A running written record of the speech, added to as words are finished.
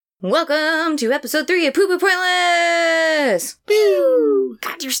Welcome to episode 3 of Poo Poo Pointless! Pew!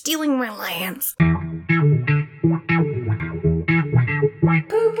 God, you're stealing my lines. Poo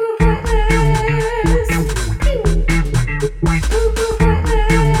Poo Pointless! Pew! Poo Poo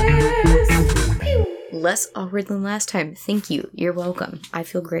Pointless! Pew! Less awkward than last time. Thank you. You're welcome. I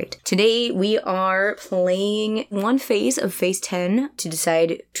feel great. Today we are playing one phase of phase 10 to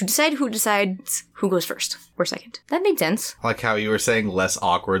decide who decides who goes first or second. That made sense. I like how you were saying less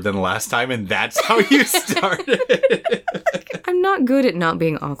awkward than last time, and that's how you started. I'm not good at not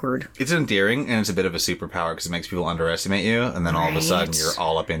being awkward. It's endearing, and it's a bit of a superpower because it makes people underestimate you, and then all of a sudden you're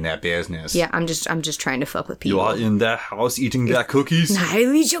all up in that business. Yeah, I'm just trying to fuck with people. You are in that house eating that cookies. I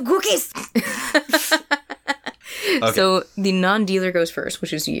eat your cookies! Okay. So, the non-dealer goes first,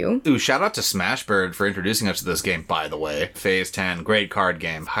 which is you. Ooh, shout out to Smashbird for introducing us to this game, by the way. Phase 10, great card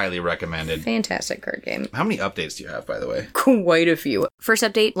game. Highly recommended. Fantastic card game. How many updates do you have, by the way? Quite a few. First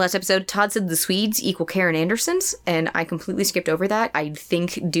update, last episode, Todd said the Swedes equal Karen Andersons, and I completely skipped over that. I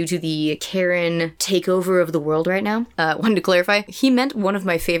think due to the Karen takeover of the world right now. Wanted to clarify, he meant one of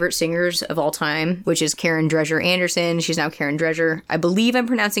my favorite singers of all time, which is Karen Drescher Anderson. She's now Karen Drescher. I believe I'm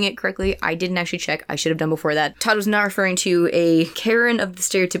pronouncing it correctly. I didn't actually check. I should have done before that. Todd was not referring to a Karen of the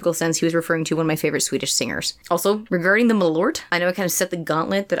stereotypical sense. He was referring to one of my favorite Swedish singers. Also, regarding the Malort, I know I kind of set the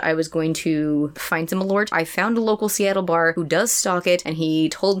gauntlet that I was going to find some Malort. I found a local Seattle bar who does stock it, and he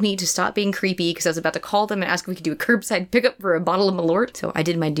told me to stop being creepy because I was about to call them and ask if we could do a curbside pickup for a bottle of Malort. So I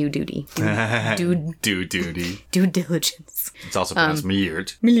did my due duty. Due duty. Due diligence. It's also pronounced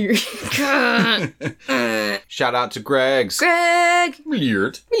Meert. Shout out to Greg's. Greg!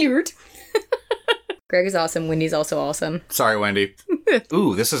 Meert. Greg is awesome. Wendy's also awesome. Sorry, Wendy.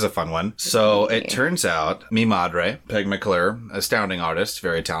 Ooh, this is a fun one. So it turns out, Mi Madre, Peg McClure, astounding artist,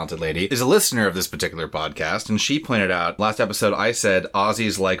 very talented lady, is a listener of this particular podcast, and she pointed out, last episode I said,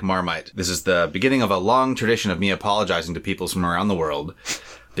 Aussies like Marmite. This is the beginning of a long tradition of me apologizing to people from around the world,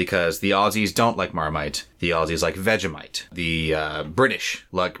 because the Aussies don't like Marmite. The Aussies like Vegemite. The British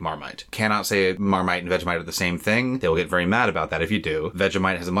like Marmite. Cannot say Marmite and Vegemite are the same thing. They will get very mad about that if you do.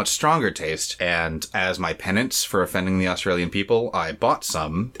 Vegemite has a much stronger taste, and as my penance for offending the Australian people, I bought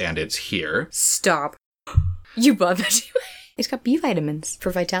some, and it's here. Stop. You bought Vegemite? It's got B vitamins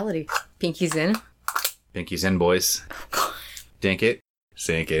for vitality. Pinky's in. Pinky's in, boys. Oh, God. Dink it.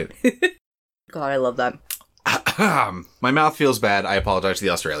 Sink it. God, I love that. My mouth feels bad. I apologize to the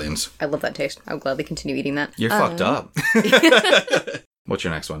Australians. I love that taste. I would gladly continue eating that. You're fucked up. What's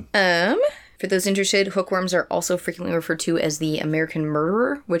your next one? For those interested, hookworms are also frequently referred to as the American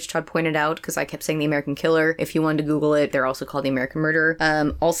murderer, which Todd pointed out because I kept saying the American killer. If you wanted to Google it, they're also called the American murderer.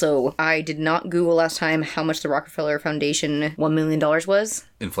 Also, I did not Google last time how much the Rockefeller Foundation $1 million was.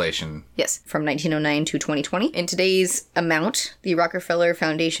 Inflation. Yes, from 1909 to 2020. In today's amount, the Rockefeller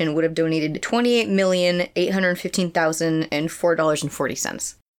Foundation would have donated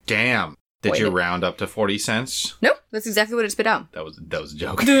 $28,815,004.40. Damn. Did you round up to 40 cents? Nope, that's exactly what it spit out. That was a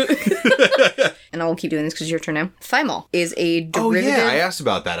joke. And I'll keep doing this because it's your turn now. Thymol is a derivative... Oh yeah, I asked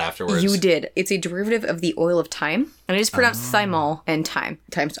about that afterwards. You did. It's a derivative of the oil of thyme, and it is pronounced thymol and thyme.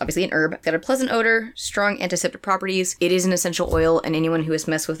 Thyme's obviously an herb. It's got a pleasant odor, strong antiseptic properties. It is an essential oil, and anyone who has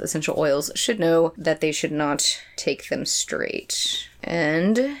messed with essential oils should know that they should not take them straight.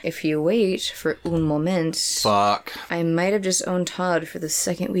 And if you wait for un moment... Fuck. I might have just owned Todd for the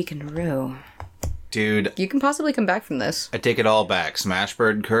second week in a row. Dude. You can possibly come back from this. I take it all back.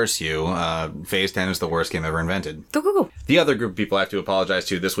 Smashbird, curse you. Phase 10 is the worst game ever invented. Go. The other group of people I have to apologize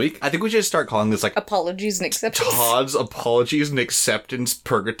to this week, I think we should start calling this like... Apologies and acceptance. Todd's Apologies and Acceptance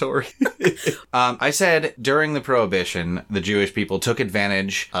Purgatory. I said during the Prohibition, the Jewish people took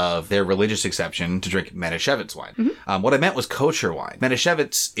advantage of their religious exception to drink Manischewitz wine. Mm-hmm. What I meant was kosher wine.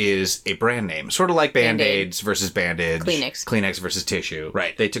 Manischewitz is a brand name, sort of like Band-Aids versus Bandage. Kleenex versus tissue.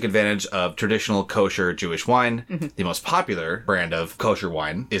 Right. They took advantage of traditional kosher Jewish wine. Mm-hmm. The most popular brand of kosher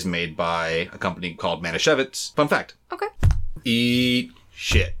wine is made by a company called Manischewitz. Fun fact. Okay. Eat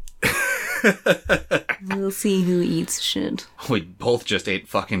shit. We'll see who eats shit. We both just ate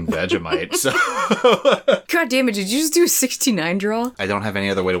fucking Vegemite, so... God damn it, did you just do a 69 draw? I don't have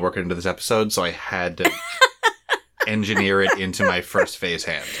any other way to work it into this episode, so I had to engineer it into my first phase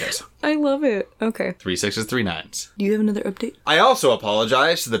hand. Yes. I love it. Okay. 3 6s, 3 9s. Do you have another update? I also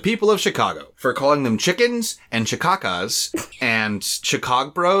apologize to the people of Chicago for calling them chickens and Chicakas and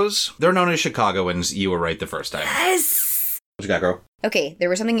Chicago bros. They're known as Chicagoans. You were right the first time. Yes! What you got, girl? Okay, there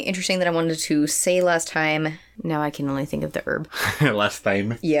was something interesting that I wanted to say last time Now I can only think of the herb. Last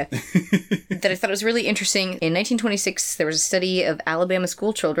time. Yeah. That I thought was really interesting. In 1926, there was a study of Alabama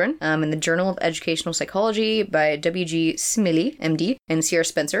school children in the Journal of Educational Psychology by W.G. Smiley, M.D., and C.R.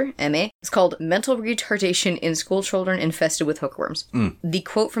 Spencer, M.A. It's called Mental Retardation in School Children Infested with Hookworms. The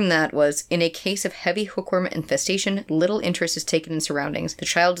quote from that was, "In a case of heavy hookworm infestation, little interest is taken in surroundings. The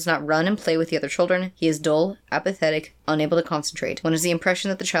child does not run and play with the other children. He is dull, apathetic, unable to concentrate. One has the impression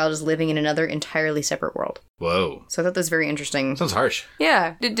that the child is living in another entirely separate world." Whoa. So I thought that was very interesting. Sounds harsh.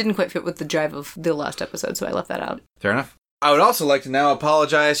 Yeah, it didn't quite fit with the jive of the last episode, so I left that out. Fair enough. I would also like to now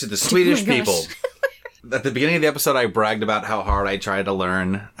apologize to the Swedish people. At the beginning of the episode, I bragged about how hard I tried to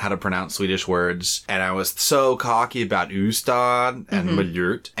learn how to pronounce Swedish words, and I was so cocky about Ystad and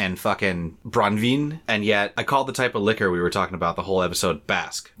Malurt and fucking Brandvin, and yet I called the type of liquor we were talking about the whole episode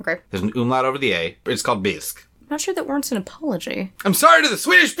Bask. Okay. There's an umlaut over the A, but it's called Bisk. I'm not sure that warrants an apology. I'm sorry to the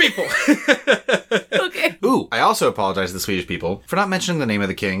Swedish people! Okay. Ooh, I also apologize to the Swedish people for not mentioning the name of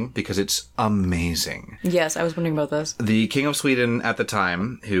the king, because it's amazing. Yes, I was wondering about this. The King of Sweden at the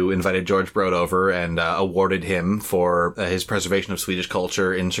time, who invited George Broad over and awarded him for his preservation of Swedish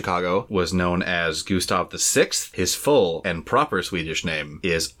culture in Chicago, was known as Gustav VI. His full and proper Swedish name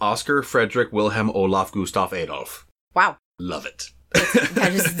is Oscar Frederick Wilhelm Olaf Gustav Adolf. Wow. Love it.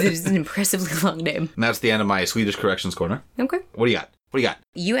 That is an impressively long name. And that's the end of my Swedish corrections corner. Okay. What do you got? What do you got?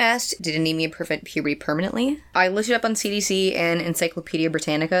 You asked, did anemia prevent puberty permanently? I looked it up on CDC and Encyclopedia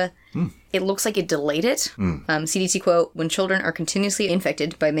Britannica. It looks like it delayed it. CDC quote, "When children are continuously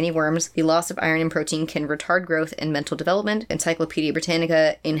infected by many worms, the loss of iron and protein can retard growth and mental development." Encyclopedia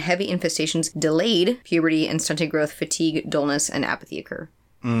Britannica, "In heavy infestations, delayed puberty and stunted growth, fatigue, dullness, and apathy occur."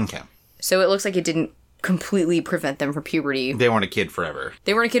 Okay. So it looks like it didn't completely prevent them from puberty. They weren't a kid forever.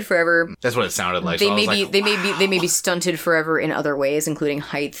 They weren't a kid forever. That's what it sounded like. They So I may was be like, they may be stunted forever in other ways, including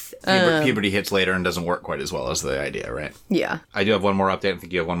height. puberty hits later and doesn't work quite as well as the idea, right? Yeah. I do have one more update. I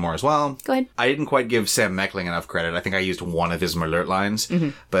think you have one more as well. Go ahead. I didn't quite give Sam Meckling enough credit. I think I used one of his Malert lines.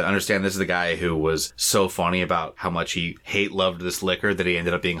 But understand this is the guy who was so funny about how much he loved this liquor that he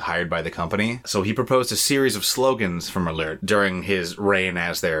ended up being hired by the company. So he proposed a series of slogans for Malert during his reign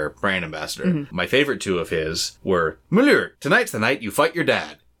as their brand ambassador. My favorite two of his were, "Malert, tonight's the night you fight your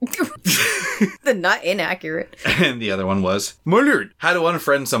dad." The not inaccurate. And the other one was, "Malert, how to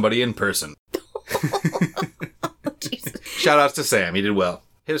unfriend somebody in person." Jesus. Shout outs to Sam. He did well.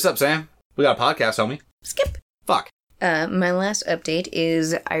 Hit us up, Sam. We got a podcast, homie. Skip. Fuck. My last update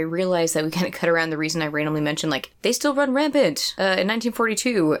is I realized that we kind of cut around the reason I randomly mentioned, like, they still run rampant in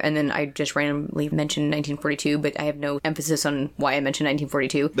 1942, and then I just randomly mentioned 1942, but I have no emphasis on why I mentioned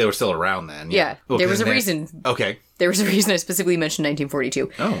 1942. They were still around then. Yeah, Well, there 'cause was a then- reason. Okay. There was a reason I specifically mentioned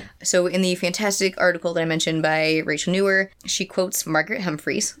 1942. Oh. So in the fantastic article that I mentioned by Rachel Newer, she quotes Margaret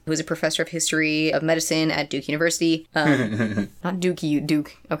Humphreys, who was a professor of history of medicine at Duke University. Not Duke,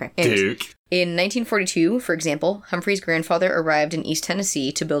 Duke. Okay. Anyways. Duke. In 1942, for example, Humphrey's grandfather arrived in East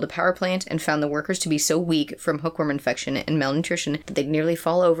Tennessee to build a power plant and found the workers to be so weak from hookworm infection and malnutrition that they'd nearly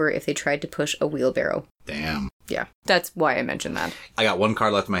fall over if they tried to push a wheelbarrow. Damn. Yeah, that's why I mentioned that. I got one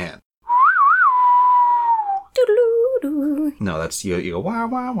card left in my hand. Doo-doo-doo. No, that's you. You go, wah,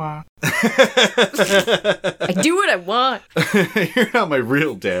 wah, wah. I do what I want. You're not my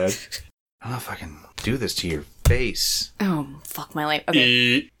real dad. I don't know if I can do this to your face. Oh, fuck my life. Okay.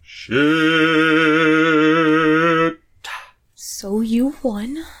 Eat shit. So you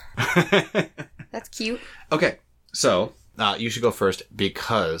won. That's cute. Okay, so you should go first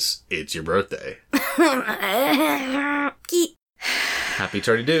because it's your birthday. Happy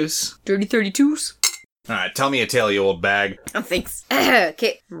 32s. Dirty 32s. All right, tell me a tale, you old bag. Oh, thanks.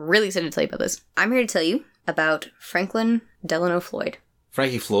 Okay, I'm really excited to tell you about this. I'm here to tell you about Franklin Delano Floyd.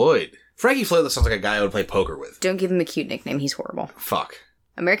 Frankie Floyd. Frankie Floyd sounds like a guy I would play poker with. Don't give him a cute nickname. He's horrible. Fuck.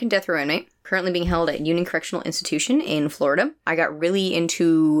 American death row inmate, currently being held at Union Correctional Institution in Florida. I got really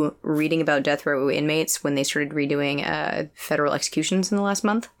into reading about death row inmates when they started redoing federal executions in the last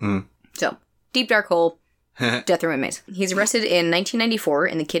month. So, deep dark hole, death row inmates. He's arrested in 1994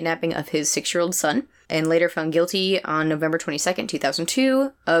 in the kidnapping of his 6-year-old son, and later found guilty on November 22nd,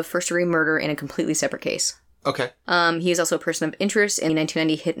 2002, of first-degree murder in a completely separate case. Okay. He is also a person of interest in the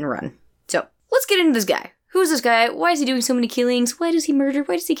 1990 hit and run. So, let's get into this guy. Who's this guy? Why is he doing so many killings? Why does he murder?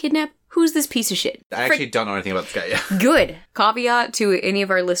 Why does he kidnap? Who's this piece of shit? I actually don't know anything about this guy yet. Good. Caveat to any of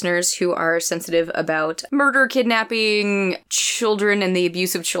our listeners who are sensitive about murder, kidnapping, children, and the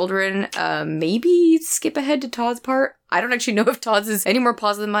abuse of children. Maybe skip ahead to Todd's part. I don't actually know if Todd's is any more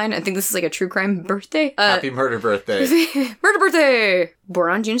positive than mine. I think this is like a true crime birthday. Happy murder birthday. Murder birthday!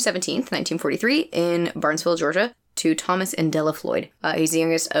 Born on June 17th, 1943 in Barnesville, Georgia, to Thomas and Della Floyd. He's the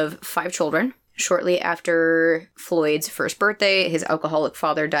youngest of 5 children. Shortly after Floyd's first birthday, his alcoholic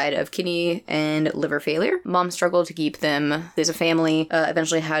father died of kidney and liver failure. Mom struggled to keep them as a family,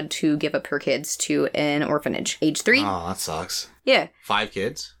 eventually had to give up her kids to an orphanage. Age 3. Oh, that sucks. Yeah. 5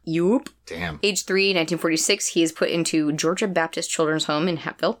 kids? Yup. Damn. Age 3, 1946, he is put into Georgia Baptist Children's Home in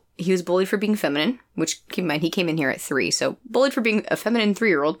Hapville. He was bullied for being feminine, which, keep in mind, he came in here at 3, so bullied for being a feminine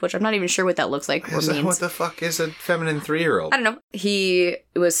 3-year-old, which I'm not even sure what that looks like or means. What the fuck is a feminine 3-year-old? I don't know. He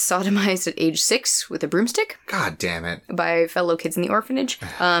was sodomized at age 6 with a broomstick. God damn it. By fellow kids in the orphanage.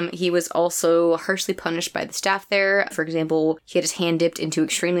 He was also harshly punished by the staff there. For example, he had his hand dipped into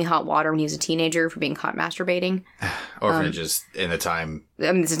extremely hot water when he was a teenager for being caught masturbating. Orphanages in the time.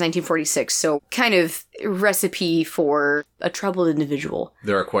 I mean, this is 1946, so kind of recipe for a troubled individual.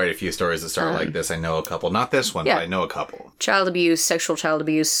 There are quite a few stories that start like this. I know a couple. Not this one, yeah. but I know a couple. Child abuse, sexual child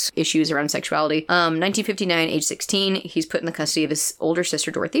abuse, issues around sexuality. 1959, age 16, he's put in the custody of his older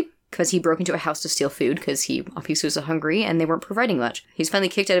sister, Dorothy, because he broke into a house to steal food because he obviously was hungry and they weren't providing much. He's finally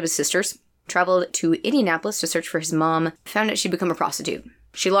kicked out of his sisters, traveled to Indianapolis to search for his mom, found out she'd become a prostitute.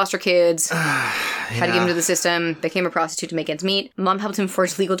 She lost her kids, had to give him to the system, became a prostitute to make ends meet. Mom helped him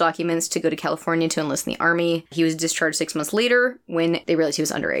forge legal documents to go to California to enlist in the army. He was discharged 6 months later when they realized he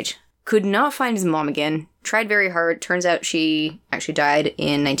was underage. Could not find his mom again. Tried very hard. Turns out she actually died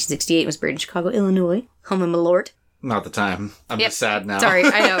in 1968 and was buried in Chicago, Illinois. Home of Malort. Not the time. I'm just sad now. Sorry,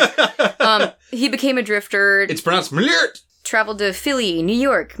 I know. He became a drifter. It's pronounced Malort! Traveled to Philly, New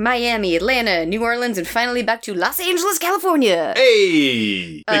York, Miami, Atlanta, New Orleans, and finally back to Los Angeles, California.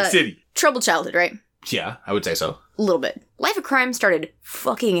 Hey! Big city. Troubled childhood, right? Yeah, I would say so. A little bit. Life of crime started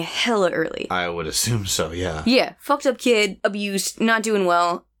fucking hella early. I would assume so, yeah. Yeah, fucked up kid, abused, not doing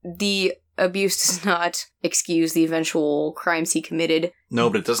well. The abuse does not excuse the eventual crimes he committed. No,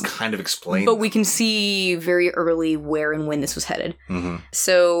 but it does kind of explain. But we can see very early where and when this was headed. Mm-hmm.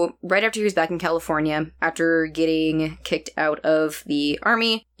 So, right after he was back in California, after getting kicked out of the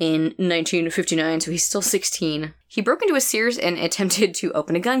army in 1959, so he's still 16, he broke into a Sears and attempted to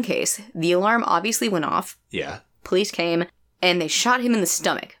open a gun case. The alarm obviously went off. Yeah. Police came, and they shot him in the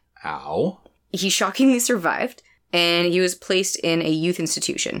stomach. Ow. He shockingly survived. And he was placed in a youth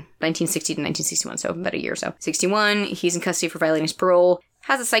institution, 1960 to 1961, so about a year or so. 61, he's in custody for violating his parole,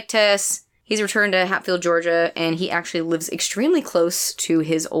 has a psych test, he's returned to Hatfield, Georgia, and he actually lives extremely close to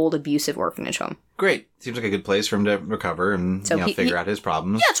his old abusive orphanage home. Great. Seems like a good place for him to recover and So figure out his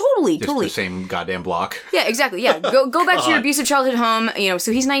problems. Yeah, totally. The same goddamn block. Yeah, exactly. Yeah, go back to your abusive childhood home.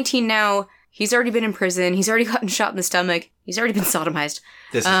 So he's 19 now. He's already been in prison. He's already gotten shot in the stomach. He's already been sodomized.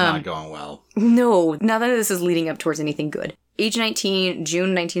 This is not going well. No, none of this is leading up towards anything good. Age 19,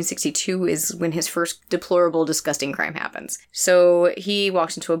 June 1962 is when his first deplorable, disgusting crime happens. So he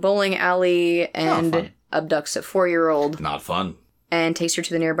walks into a bowling alley and abducts a 4-year-old. Not fun. And takes her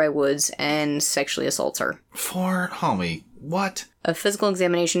to the nearby woods and sexually assaults her. Homie, what? A physical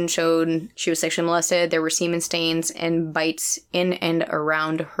examination showed she was sexually molested. There were semen stains and bites in and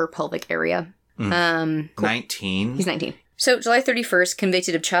around her pelvic area. Cool. 19? He's 19. So, July 31st,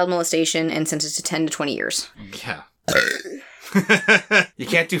 convicted of child molestation and sentenced to 10 to 20 years. Yeah. You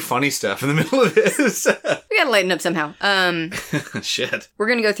can't do funny stuff in the middle of this. We gotta lighten up somehow. Shit. We're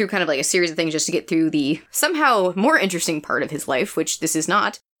gonna go through kind of like a series of things just to get through the somehow more interesting part of his life, which this is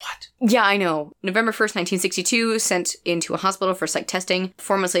not. What? Yeah, I know. November 1st, 1962, sent into a hospital for psych testing.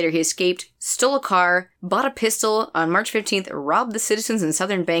 4 months later, he escaped, stole a car, bought a pistol, on March 15th, robbed the citizens in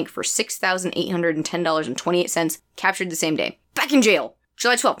Southern Bank for $6,810.28, captured the same day. Back in jail.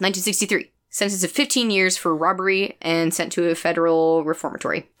 July 12th, 1963. Sentenced to 15 years for robbery and sent to a federal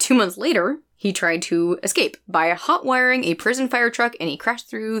reformatory. 2 months later, he tried to escape by hot-wiring a prison fire truck, and he crashed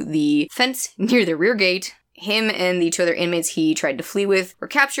through the fence near the rear gate. Him and the 2 other inmates he tried to flee with were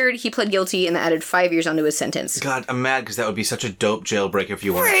captured. He pled guilty and added 5 years onto his sentence. God, I'm mad because that would be such a dope jailbreak if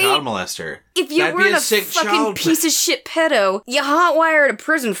you weren't a child molester. If you weren't a fucking piece of shit pedo, you hot-wired a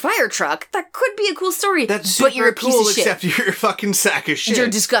prison fire truck. That could be a cool story. That's super but you're a piece cool, of shit. Except you're a fucking sack of shit. You're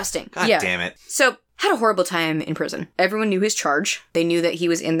disgusting. God damn it. So, had a horrible time in prison. Everyone knew his charge. They knew that he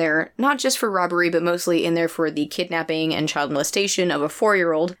was in there not just for robbery, but mostly in there for the kidnapping and child molestation of a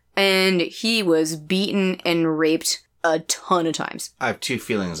 4-year-old. And he was beaten and raped a ton of times. I have 2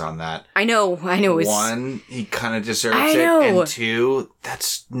 feelings on that. I know. One, he kind of deserves it. And 2,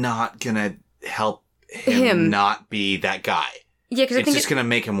 that's not gonna help him not be that guy. Yeah, because I think it's just gonna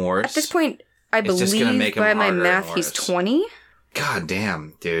make him worse. At this point, I believe by my math he's 20. God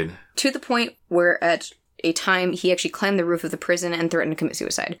damn, dude. To the point where at a time he actually climbed the roof of the prison and threatened to commit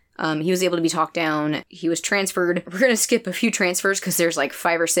suicide. He was able to be talked down. He was transferred. We're going to skip a few transfers because there's like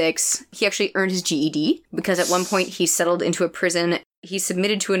 5 or 6. He actually earned his GED because at one point he settled into a prison He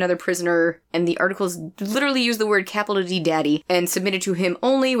submitted to another prisoner, and the articles literally use the word capital D daddy, and submitted to him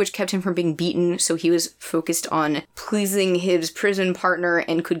only, which kept him from being beaten, so he was focused on pleasing his prison partner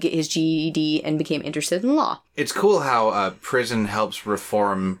and could get his GED and became interested in law. It's cool how prison helps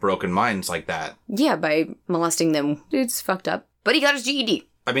reform broken minds like that. Yeah, by molesting them. It's fucked up. But he got his GED.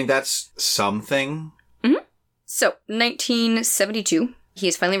 I mean, that's something. Mm-hmm. So, 1972, he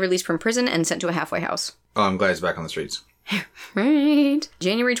is finally released from prison and sent to a halfway house. Oh, I'm glad he's back on the streets. Right.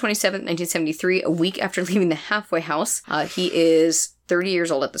 January 27th, 1973, a week after leaving the halfway house. He is 30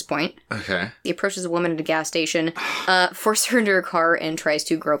 years old at this point. Okay. He approaches a woman at a gas station, forces her into her car, and tries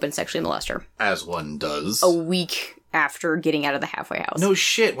to grope and sexually molest her. As one does. A week after getting out of the halfway house. No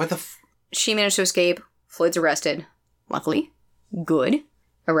shit, what the She managed to escape. Floyd's arrested. Luckily. Good.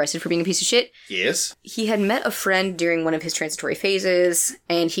 Arrested for being a piece of shit. Yes. He had met a friend during one of his transitory phases,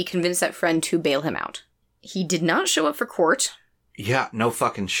 and he convinced that friend to bail him out. He did not show up for court. Yeah, no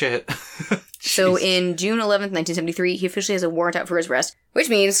fucking shit. So in June 11th, 1973, he officially has a warrant out for his arrest, which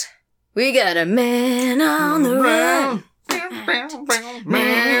means we got a man on the run.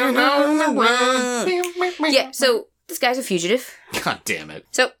 Man on the run. Yeah, so this guy's a fugitive. God damn it.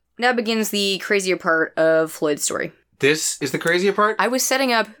 So now begins the crazier part of Floyd's story. This is the crazier part? I was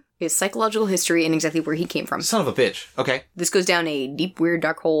setting up his psychological history and exactly where he came from. Son of a bitch. Okay. This goes down a deep, weird,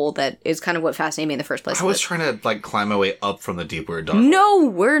 dark hole that is kind of what fascinated me in the first place. I was trying to, climb my way up from the deep, weird, dark hole. No,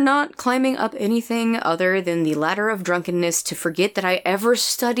 we're not climbing up anything other than the ladder of drunkenness to forget that I ever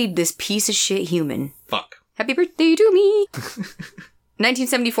studied this piece of shit human. Fuck. Happy birthday to me!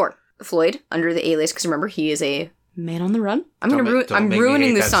 1974. Floyd, under the alias, because remember, he is a man on the run. I'm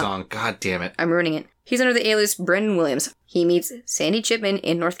ruining this song. God damn it. I'm ruining it. He's under the alias Brendan Williams. He meets Sandy Chipman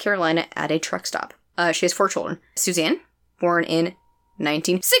in North Carolina at a truck stop. She has 4 children. Suzanne, born in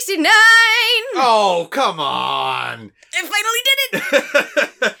 1969! Oh, come on! I finally did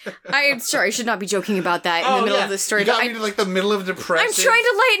it! I'm sorry, I should not be joking about that in the middle of this story. You got me to, the middle of depression. I'm trying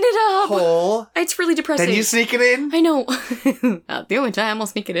to lighten it up! Hole. It's really depressing. Then you sneak it in? I know. Not the only time I'll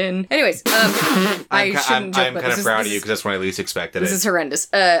sneak it in. Anyways, I shouldn't joke I'm about kind this. of proud of you because that's when I least expected This it. is horrendous.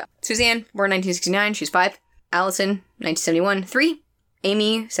 Suzanne, born 1969, she's 5. Allison, 1971, 3.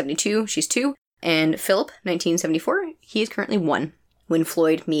 Amy, 72, she's 2. And Philip, 1974, he is currently 1 when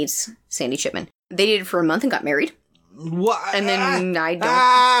Floyd meets Sandy Chipman. They dated for a month and got married. What? And then I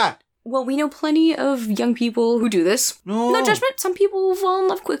don't... Well, we know plenty of young people who do this. No. No judgment. Some people fall in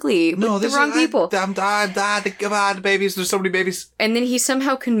love quickly with the wrong people. The babies. There's so many babies. And then he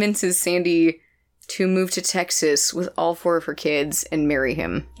somehow convinces Sandy to move to Texas with all 4 of her kids and marry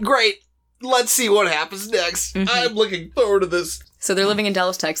him. Great. Let's see what happens next. Mm-hmm. I'm looking forward to this. So they're living in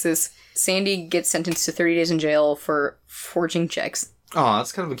Dallas, Texas. Sandy gets sentenced to 30 days in jail for forging checks. Oh,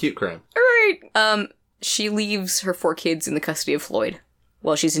 that's kind of a cute crime. All right. She leaves her 4 kids in the custody of Floyd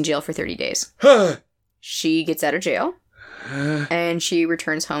while she's in jail for 30 days. She gets out of jail, and she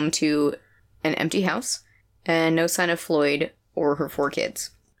returns home to an empty house and no sign of Floyd or her 4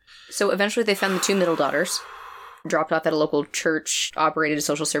 kids. So eventually they found the 2 middle daughters, dropped off at a local church-operated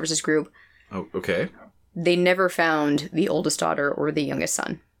social services group. Oh, okay. They never found the oldest daughter or the youngest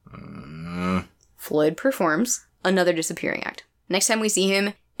son. Floyd performs another disappearing act. Next time we see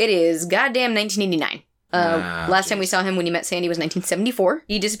him, it is goddamn 1989. Last time we saw him when he met Sandy was 1974.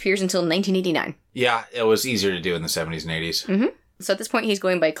 He disappears until 1989. Yeah, it was easier to do in the 70s and 80s. Mm-hmm. So at this point, he's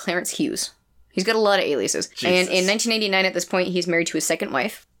going by Clarence Hughes. He's got a lot of aliases. Jesus. And in 1989, at this point, he's married to his second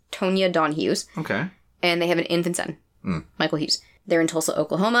wife, Tonya Dawn Hughes. Okay. And they have an infant son, Michael Hughes. They're in Tulsa,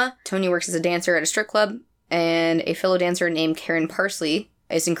 Oklahoma. Tonya works as a dancer at a strip club, and a fellow dancer named Karen Parsley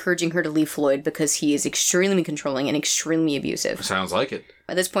is encouraging her to leave Floyd because he is extremely controlling and extremely abusive. Sounds like it.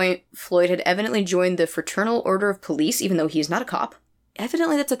 At this point, Floyd had evidently joined the Fraternal Order of Police, even though he is not a cop.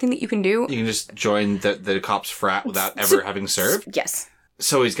 Evidently, that's a thing that you can do. You can just join the cops' frat without ever having served? Yes.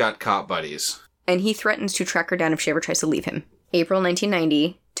 So he's got cop buddies. And he threatens to track her down if she ever tries to leave him. April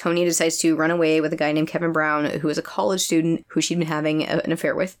 1990, Tonya decides to run away with a guy named Kevin Brown, who is a college student who she'd been having an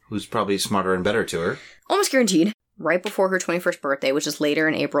affair with. Who's probably smarter and better to her. Almost guaranteed. Right before her 21st birthday, which is later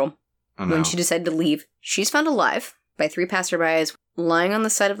in April, when she decided to leave, she's found alive by 3 passerbys lying on the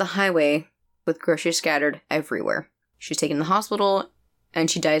side of the highway with groceries scattered everywhere. She's taken to the hospital,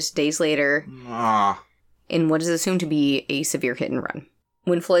 and she dies days later in what is assumed to be a severe hit and run.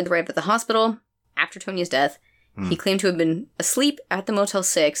 When Floyd arrived at the hospital, after Tonya's death, he claimed to have been asleep at the Motel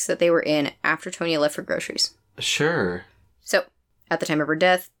 6 that they were in after Tonya left for groceries. Sure. So, at the time of her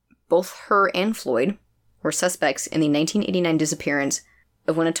death, both her and Floyd were suspects in the 1989 disappearance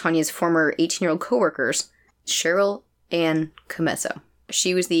of one of Tonya's former 18-year-old coworkers, Cheryl Ann Comesso.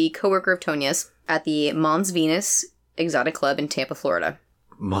 She was the coworker of Tonya's at the Mons Venus Exotic Club in Tampa, Florida.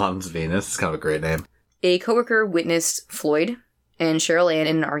 Mom's Venus is kind of a great name. A coworker witnessed Floyd and Cheryl Ann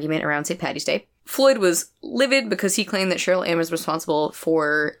in an argument around St. Paddy's Day. Floyd was livid because he claimed that Cheryl Ann was responsible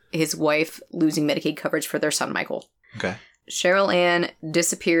for his wife losing Medicaid coverage for their son, Michael. Okay. Cheryl Ann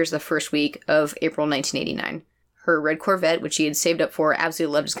disappears the first week of April 1989. Her red Corvette, which she had saved up for,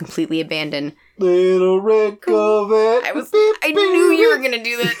 absolutely loved, is completely abandoned. Little red Corvette. I knew you were going to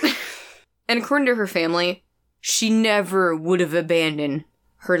do that. And according to her family, she never would have abandoned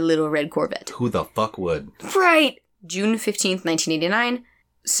her little red Corvette. Who the fuck would? Right! June 15th, 1989.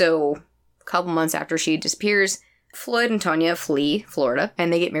 So, a couple months after she disappears, Floyd and Tonya flee Florida,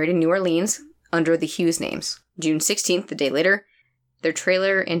 and they get married in New Orleans under the Hughes names. June 16th, the day later, their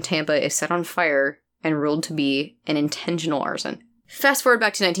trailer in Tampa is set on fire and ruled to be an intentional arson. Fast forward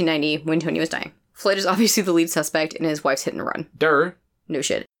back to 1990, when Tonya was dying. Floyd is obviously the lead suspect in his wife's hit and run. Durr. No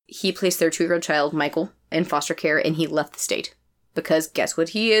shit. He placed their 2-year-old child, Michael, in foster care, and he left the state. Because guess what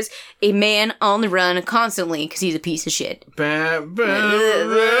he is? A man on the run constantly, because he's a piece of shit. Yeah, I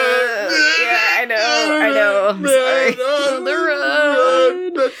know. I'm sorry. On the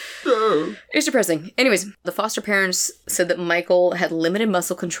run. It's depressing. Anyways, the foster parents said that Michael had limited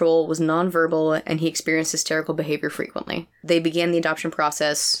muscle control, was nonverbal, and he experienced hysterical behavior frequently. They began the adoption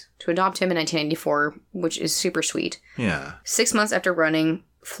process to adopt him in 1994, which is super sweet. Yeah. 6 months after running,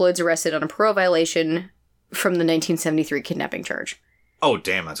 Floyd's arrested on a parole violation from the 1973 kidnapping charge. Oh,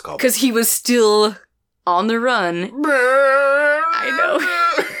 damn, that's called. Because he was still on the run. I know.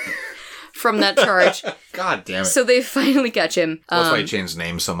 From that charge. God damn it. So they finally catch him. That's why he changed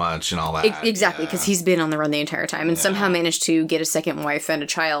names so much and all that. Exactly, because he's been on the run the entire time and somehow managed to get a second wife and a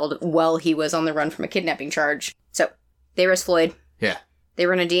child while he was on the run from a kidnapping charge. So, they arrest Floyd. Yeah. They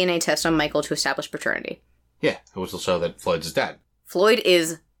run a DNA test on Michael to establish paternity. Yeah, which will show that Floyd's his dad. Floyd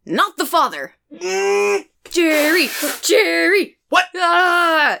is not the father. Jerry! What?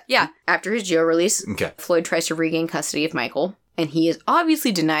 Ah! Yeah. After his jail release, Okay. Floyd tries to regain custody of Michael, and he is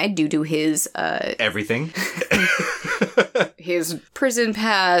obviously denied due to his, Everything. his prison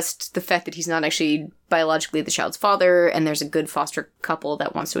past, the fact that he's not actually biologically the child's father, and there's a good foster couple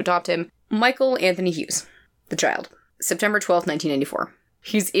that wants to adopt him. Michael Anthony Hughes, the child. September 12th, 1994.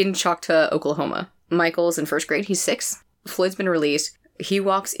 He's in Choctaw, Oklahoma. Michael's in first grade. He's 6. Floyd's been released. He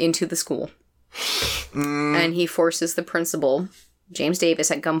walks into the school. And he forces the principal, James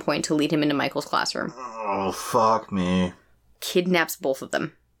Davis, at gunpoint to lead him into Michael's classroom. Oh, fuck me. Kidnaps both of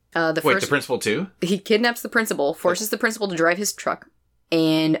them. The principal too? He kidnaps the principal, forces the principal to drive his truck,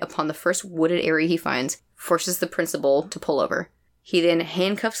 and upon the first wooded area he finds, forces the principal to pull over. He then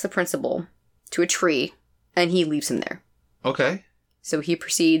handcuffs the principal to a tree, and he leaves him there. Okay. So he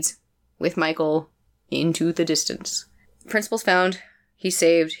proceeds with Michael into the distance. Principal's found. He's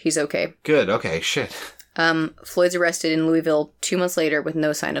saved. He's okay. Good. Okay. Shit. Floyd's arrested in Louisville 2 months later with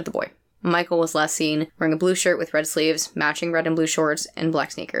no sign of the boy. Michael was last seen wearing a blue shirt with red sleeves, matching red and blue shorts, and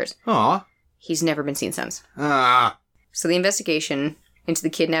black sneakers. Aw. He's never been seen since. Ah. So the investigation into the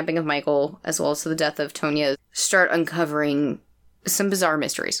kidnapping of Michael, as well as to the death of Tonya, start uncovering some bizarre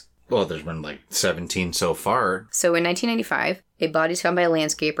mysteries. Well, there's been like 17 so far. So in 1995, a body is found by a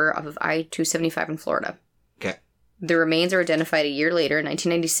landscaper off of I-275 in Florida. Okay. The remains are identified a year later, in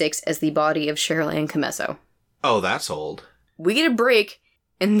 1996, as the body of Cheryl Ann Comesso. Oh, that's old. We get a break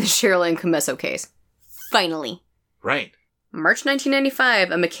in the Cheryl Ann Comesso case. Finally. Right. March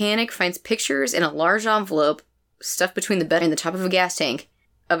 1995, a mechanic finds pictures in a large envelope stuffed between the bed and the top of a gas tank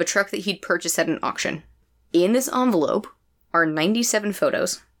of a truck that he'd purchased at an auction. In this envelope are 97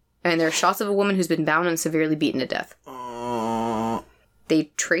 photos, and there are shots of a woman who's been bound and severely beaten to death.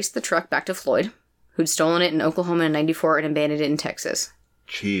 They traced the truck back to Floyd, who'd stolen it in Oklahoma in 94 and abandoned it in Texas.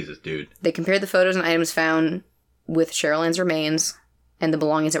 Jesus, dude. They compared the photos and items found with Cheryl Ann's remains and the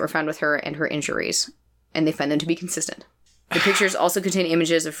belongings that were found with her and her injuries, and they found them to be consistent. The pictures also contain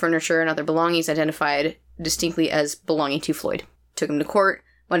images of furniture and other belongings identified distinctly as belonging to Floyd. Took him to court,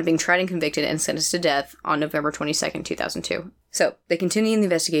 wound up being tried and convicted and sentenced to death on November 22nd, 2002. So, they continue the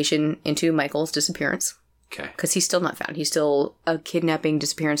investigation into Michael's disappearance. Okay. Because he's still not found. He's still a kidnapping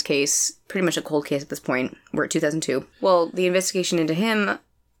disappearance case, pretty much a cold case at this point. We're at 2002. Well, the investigation into him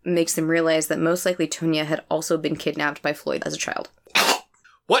makes them realize that most likely Tonya had also been kidnapped by Floyd as a child.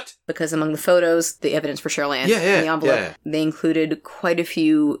 What? Because among the photos, the evidence for Cheryl Ann in the envelope, they included quite a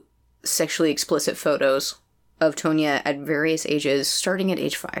few sexually explicit photos of Tonya at various ages, starting at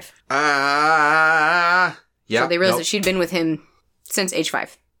age 5. Yeah. So they realized that she'd been with him since age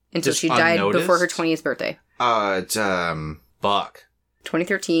 5. Until Just she died unnoticed? before her 20th birthday. Fuck.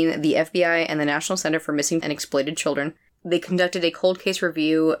 2013, the FBI and the National Center for Missing and Exploited Children, they conducted a cold case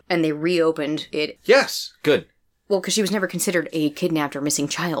review and they reopened it. Yes. Good. Well, because she was never considered a kidnapped or missing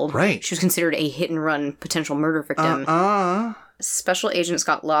child. Right. She was considered a hit-and-run potential murder victim. Special Agent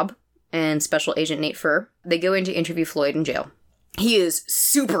Scott Lobb and Special Agent Nate Furr, they go in to interview Floyd in jail. He is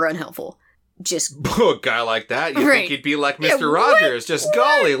super unhelpful. Just... A guy like that, you think he'd be like Mr. Rogers. Just,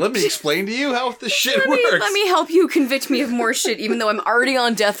 golly, let me explain to you how this shit works. Let me help you convict me of more shit, even though I'm already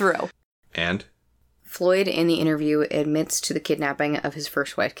on death row. And? Floyd, in the interview, admits to the kidnapping of his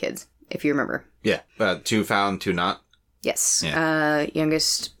first wife's kids, if you remember. Yeah. Two found, two not? Yes. Yeah.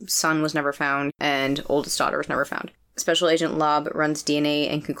 Youngest son was never found, and oldest daughter was never found. Special Agent Lobb runs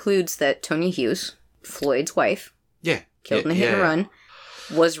DNA and concludes that Tonya Hughes, Floyd's wife, killed in a hit and run,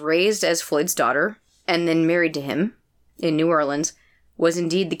 was raised as Floyd's daughter, and then married to him in New Orleans, was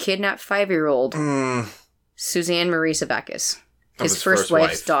indeed the kidnapped 5-year-old Suzanne Marie Sabakis, his first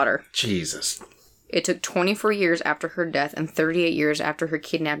wife's daughter. Jesus. It took 24 years after her death and 38 years after her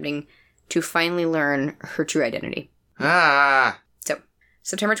kidnapping to finally learn her true identity. So,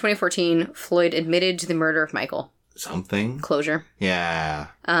 September 2014, Floyd admitted to the murder of Michael. Something? Closure. Yeah.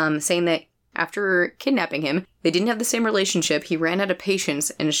 Saying that after kidnapping him, they didn't have the same relationship. He ran out of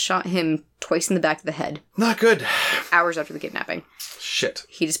patience and shot him twice in the back of the head. Not good. Hours after the kidnapping. Shit.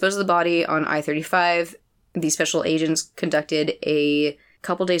 He disposed of the body on I-35. The special agents conducted a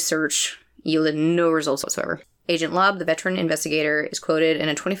couple-day search, yielded no results whatsoever. Agent Lobb, the veteran investigator, is quoted in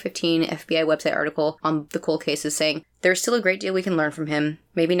a 2015 FBI website article on the cold case as saying, "There's still a great deal we can learn from him.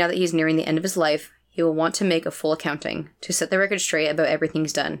 Maybe now that he's nearing the end of his life, he will want to make a full accounting, to set the record straight about everything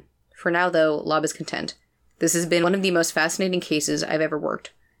he's done. For now, though, Lobb is content. This has been one of the most fascinating cases I've ever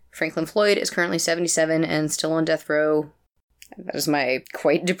worked. Franklin Floyd is currently 77 and still on death row. That is my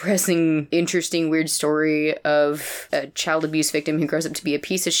quite depressing, interesting, weird story of a child abuse victim who grows up to be a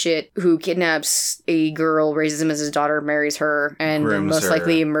piece of shit, who kidnaps a girl, raises him as his daughter, marries her, and most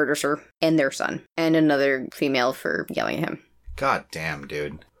likely murders her and their son, and another female for yelling at him." God damn,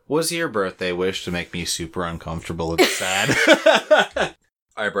 dude. Was your birthday wish to make me super uncomfortable and sad?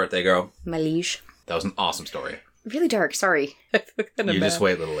 All right, birthday girl. My liege. That was an awesome story. Really dark, sorry. You just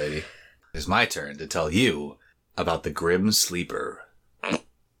wait, little lady. It's my turn to tell you about the Grim Sleeper.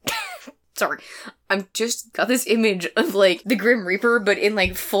 Sorry. I'm just got this image of, like, the Grim Reaper, but in,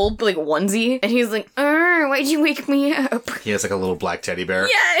 like, full, like, onesie. And he's like, why'd you wake me up? He has, like, a little black teddy bear.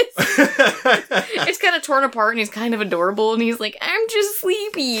 Yes! It's kind of torn apart, and he's kind of adorable, and he's like, I'm just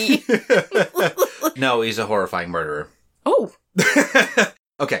sleepy. No, he's a horrifying murderer. Oh.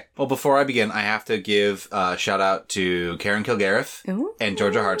 Okay, well, before I begin, I have to give a shout-out to Karen Kilgariff and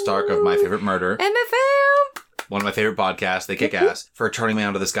Georgia Hardstark of My Favorite Murder. MFM! One of my favorite podcasts, they kick ass, for turning me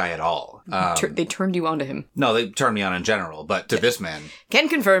on to this guy at all. They turned you on to him. No, they turned me on in general, but to this man... Can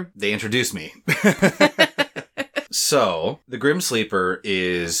confirm. They introduced me. So, the Grim Sleeper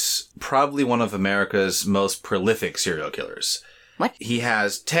is probably one of America's most prolific serial killers. What? He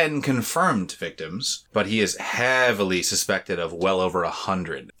has 10 confirmed victims, but he is heavily suspected of well over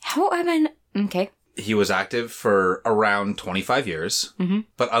 100. How have I... Okay. He was active for around 25 years,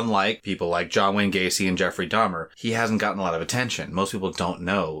 but unlike people like John Wayne Gacy and Jeffrey Dahmer, he hasn't gotten a lot of attention. Most people don't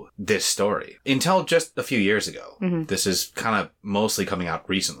know this story. Until just a few years ago. This is kind of mostly coming out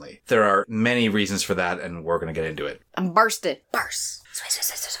recently. There are many reasons for that, and we're going to get into it. I'm bursted. Burst.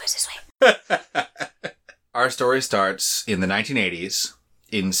 Sway. Our story starts in the 1980s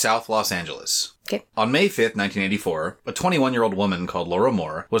in South Los Angeles. Okay. On May 5th, 1984, a 21-year-old woman called Laura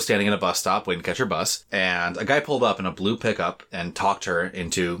Moore was standing at a bus stop waiting to catch her bus, and a guy pulled up in a blue pickup and talked her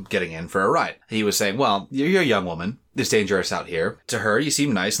into getting in for a ride. He was saying, well, you're a young woman. It's dangerous out here. To her, you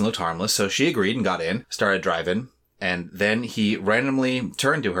seemed nice and looked harmless, so she agreed and got in, started driving. And then he randomly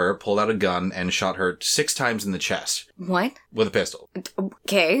turned to her, pulled out a gun, and shot her 6 times in the chest. What? With a pistol.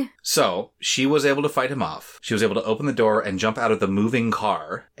 Okay. So, she was able to fight him off. She was able to open the door and jump out of the moving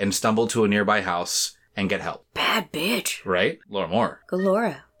car and stumble to a nearby house and get help. Bad bitch. Right? Laura Moore. Go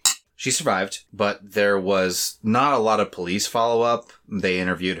Laura. She survived, but there was not a lot of police follow-up. They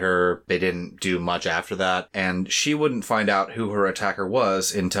interviewed her. They didn't do much after that. And she wouldn't find out who her attacker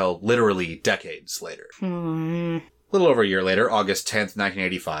was until literally decades later. A little over a year later, August 10th,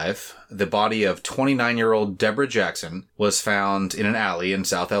 1985, the body of 29-year-old Deborah Jackson was found in an alley in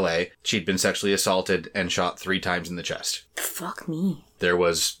South LA. She'd been sexually assaulted and shot 3 times in the chest. Fuck me. There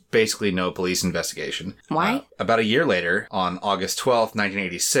was basically no police investigation. Why? About a year later, on August 12th,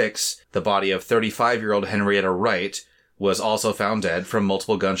 1986, the body of 35-year-old Henrietta Wright was also found dead from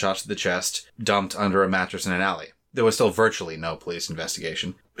multiple gunshots to the chest, dumped under a mattress in an alley. there was still virtually no police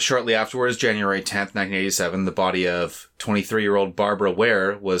investigation. Shortly afterwards, January 10th, 1987, the body of 23-year-old Barbara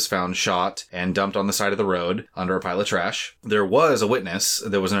Ware was found shot and dumped on the side of the road under a pile of trash. There was a witness.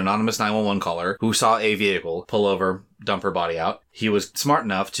 There was an anonymous 911 caller who saw a vehicle pull over, dump her body out. He was smart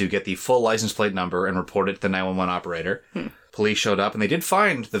enough to get the full license plate number and report it to the 911 operator. Police showed up and they did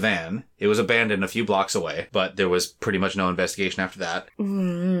find the van. It was abandoned a few blocks away, but there was pretty much no investigation after that.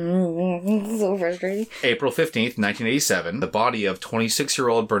 So frustrating. April 15th, 1987, the body of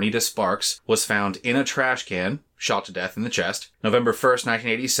 26-year-old Bernita Sparks was found in a trash can, shot to death in the chest. November 1st,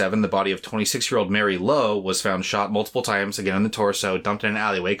 1987, the body of 26-year-old Mary Lowe was found shot multiple times, again in the torso, dumped in an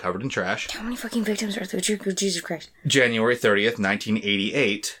alleyway covered in trash. How many fucking victims are there? Jesus Christ. January 30th,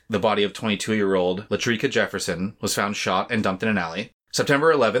 1988, the body of 22-year-old Latrika Jefferson was found shot and dumped in an alley.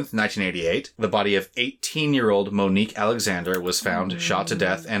 September 11th, 1988, the body of 18-year-old Monique Alexander was found shot to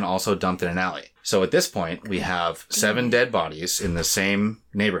death and also dumped in an alley. So at this point, we have 7 dead bodies in the same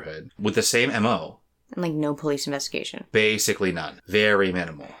neighborhood with the same MO. And, like, no police investigation. Basically none. Very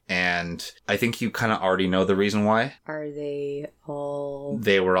minimal. And I think you kind of already know the reason why. Are they all...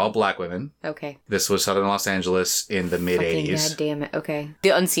 They were all black women. Okay. This was southern Los Angeles in the mid-'80s. God damn it. Okay.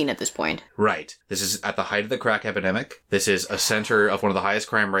 The unseen at this point. Right. This is at the height of the crack epidemic. This is a center of one of the highest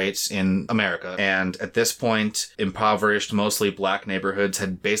crime rates in America. And at this point, impoverished, mostly black neighborhoods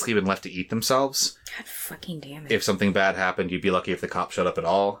had basically been left to eat themselves. God fucking damn it. If something bad happened, you'd be lucky if the cops showed up at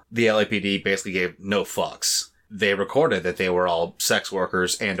all. The LAPD basically gave no fucks. They recorded that they were all sex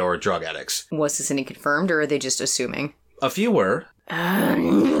workers and or drug addicts. Was this any confirmed, or are they just assuming? A few were.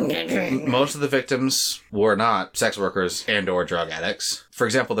 Most of the victims were not sex workers and or drug addicts. For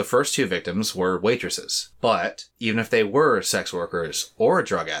example, the first 2 victims were waitresses. But even if they were sex workers or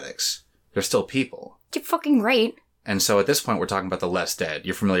drug addicts, they're still people. You're fucking right. And so at this point, we're talking about the less dead.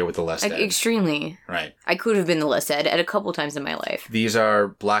 You're familiar with the less dead. Extremely. Right. I could have been the less dead at a couple times in my life. These are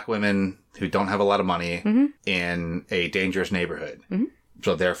black women who don't have a lot of money in a dangerous neighborhood.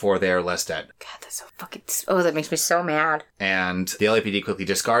 So therefore, they are less dead. God, that's so fucking... Oh, that makes me so mad. And the LAPD quickly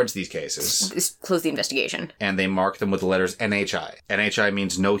discards these cases. Just close the investigation. And they mark them with the letters NHI. NHI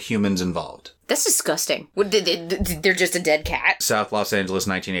means no humans involved. That's disgusting. What, they're just a dead cat? South Los Angeles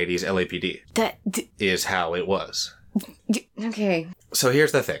 1980s LAPD. That... is how it was. Okay. So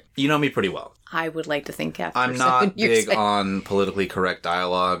here's the thing. You know me pretty well. I would like to think after I'm not big on politically correct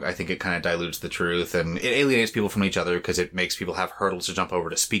dialogue. I think it kind of dilutes the truth and it alienates people from each other because it makes people have hurdles to jump over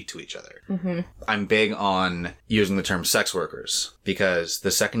to speak to each other. I'm big on using the term sex workers because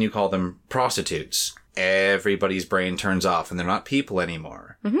the second you call them prostitutes, everybody's brain turns off and they're not people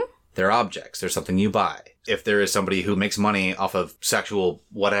anymore. They're objects. They're something you buy. If there is somebody who makes money off of sexual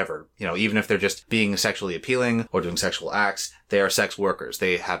whatever, you know, even if they're just being sexually appealing or doing sexual acts, they are sex workers.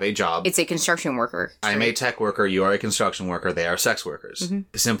 They have a job. It's a construction worker. I'm a tech worker. You are a construction worker. They are sex workers.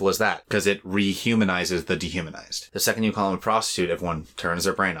 Simple as that, because it rehumanizes the dehumanized. The second you call them a prostitute, everyone turns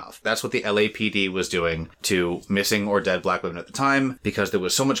their brain off. That's what the LAPD was doing to missing or dead black women at the time, because there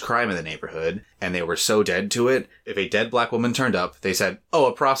was so much crime in the neighborhood, and they were so dead to it. If a dead black woman turned up, they said, oh,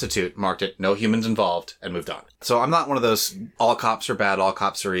 a prostitute, marked it, no humans involved, and moved on. So I'm not one of those all cops are bad, all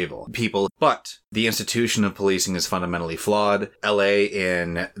cops are evil people, but the institution of policing is fundamentally flawed. LA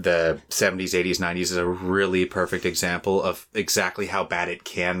in the 70s, 80s, 90s is a really perfect example of exactly how bad it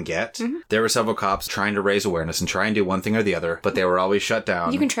can get. There were several cops trying to raise awareness and try and do one thing or the other, but they were always shut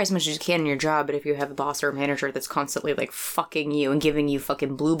down. You can try as much as you can in your job, but if you have a boss or a manager that's constantly, like, fucking you and giving you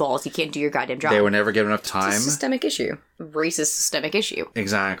fucking blue balls, you can't do your goddamn job. They were never given enough time. It's a systemic issue. Racist systemic issue.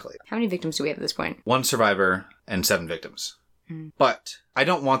 Exactly. How many victims do we have at this point? 1 survivor and 7 victims. But I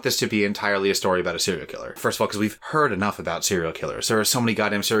don't want this to be entirely a story about a serial killer. First of all, because we've heard enough about serial killers. There are so many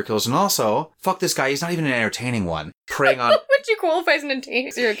goddamn serial killers. And also, fuck this guy. He's not even an entertaining one. Preying on... Would you qualify as an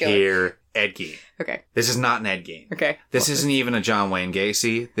entertaining serial killer? Here, Ed Gein. Okay. This is not an Ed Gein. Okay. This isn't even a John Wayne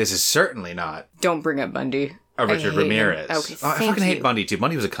Gacy. This is certainly not Don't bring up Bundy. a Richard Ramirez. Okay, I fucking hate Bundy, too.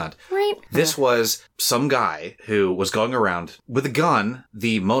 Bundy was a cunt. Right. This was some guy who was going around with a gun,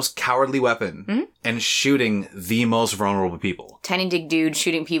 the most cowardly weapon, and shooting the most vulnerable people. Tiny dick dude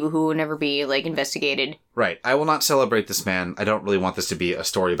shooting people who will never be, like, investigated. Right. I will not celebrate this man. I don't really want this to be a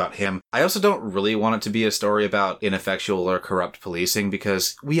story about him. I also don't really want it to be a story about ineffectual or corrupt policing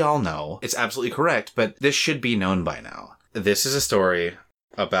because we all know it's absolutely correct, but this should be known by now. This is a story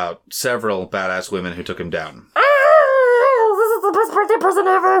about several badass women who took him down. Oh, this is the best birthday present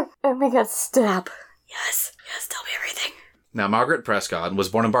ever! Oh my god, stop. Yes, tell me everything. Now, Margaret Prescott was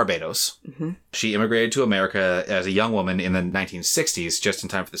born in Barbados. Mm-hmm. She immigrated to America as a young woman in the 1960s, just in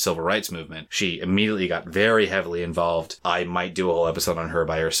time for the Civil Rights Movement. She immediately got very heavily involved. I might do a whole episode on her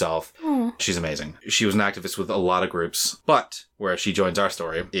by herself. Aww. She's amazing. She was an activist with a lot of groups, but where she joins our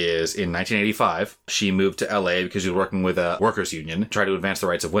story is in 1985. She moved to LA because she was working with a workers' union, trying to advance the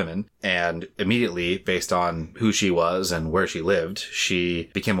rights of women, and immediately, based on who she was and where she lived, she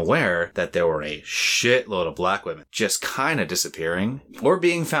became aware that there were a shitload of black women just kind of disappearing or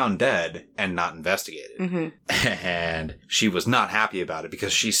being found dead and not investigated. Mm-hmm. And she was not happy about it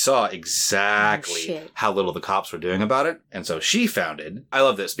because she saw exactly how little the cops were doing about it. And so she founded, I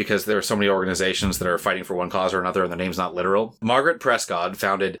love this because there are so many organizations that are fighting for one cause or another and the name's not literal. Margaret Prescott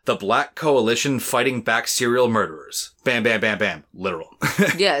founded the Black Coalition Fighting Back Serial Murderers. Bam, bam, bam, bam. Literal.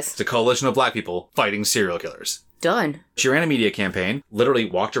 Yes. It's a coalition of black people fighting serial killers. Done. She ran a media campaign, literally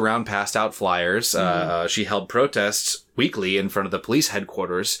walked around, passed out flyers. She held protests weekly in front of the police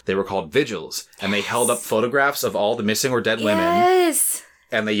headquarters. They were called vigils. And they held up photographs of all the missing or dead women. Yes.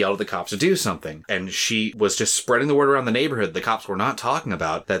 And they yelled at the cops to do something. And she was just spreading the word around the neighborhood. The cops were not talking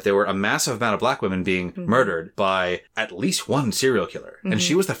about that there were a massive amount of black women being murdered by at least one serial killer. And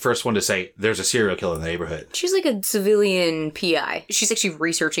she was the first one to say, there's a serial killer in the neighborhood. She's like a civilian PI. She's actually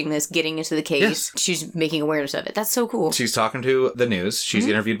researching this, getting into the case. Yes. She's making awareness of it. That's so cool. She's talking to the news. She's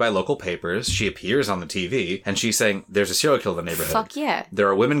interviewed by local papers. She appears on the TV. And she's saying, there's a serial killer in the neighborhood. Fuck yeah. There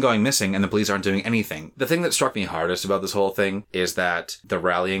are women going missing and the police aren't doing anything. The thing that struck me hardest about this whole thing is that the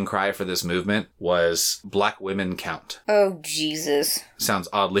rallying cry for this movement was Black Women Count. Oh, Jesus. Sounds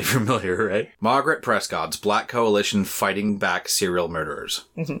oddly familiar, right? Margaret Prescott's Black Coalition Fighting Back Serial Murderers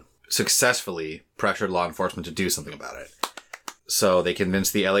successfully pressured law enforcement to do something about it. So they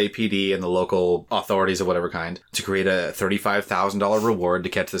convinced the LAPD and the local authorities of whatever kind to create a $35,000 reward to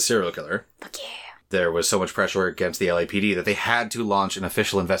catch the serial killer. Fuck yeah. There was so much pressure against the LAPD that they had to launch an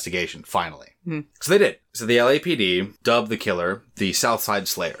official investigation, finally. So they did. So the LAPD dubbed the killer the Southside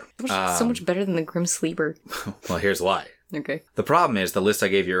Slayer. So much better than the Grim Sleeper. Well, here's why. Okay. The problem is the list I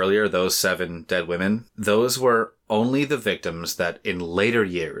gave you earlier, those 7 dead women, those were only the victims that in later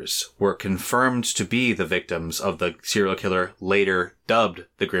years were confirmed to be the victims of the serial killer later dubbed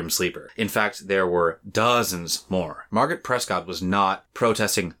the Grim Sleeper. In fact, there were dozens more. Margaret Prescott was not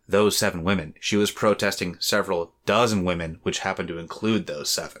protesting those 7 women. She was protesting several dozen women, which happened to include those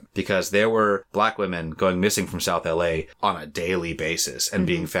 7. Because there were black women going missing from South LA on a daily basis and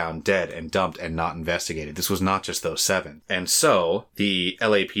being found dead and dumped and not investigated. This was not just those 7. And so the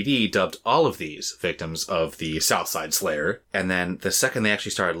LAPD dubbed all of these victims of the Southside Slayer. And then the second they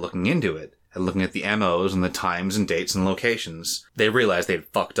actually started looking into it, and looking at the MOs and the times and dates and locations, they realized they'd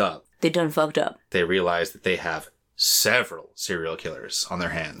fucked up. They done fucked up. They realized that they have several serial killers on their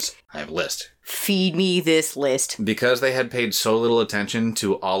hands. I have a list. Feed me this list. Because they had paid so little attention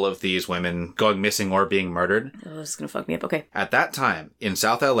to all of these women going missing or being murdered. Oh, this is gonna fuck me up. Okay. At that time, in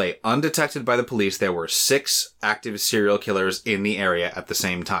South LA, undetected by the police, there were 6 active serial killers in the area at the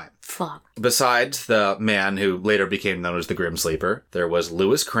same time. Fuck. Besides the man who later became known as the Grim Sleeper, there was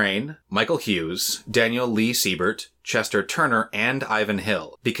Lewis Crane, Michael Hughes, Daniel Lee Siebert, Chester Turner, and Ivan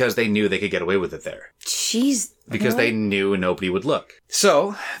Hill, because they knew they could get away with it there. Jeez. Because they knew nobody would look.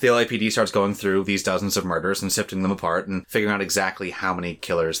 So, the LAPD starts going through these dozens of murders and sifting them apart and figuring out exactly how many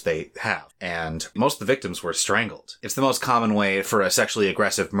killers they have. And most of the victims were strangled. It's the most common way for a sexually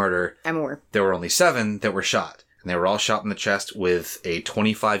aggressive murder. I'm aware. There were only 7 that were shot. And they were all shot in the chest with a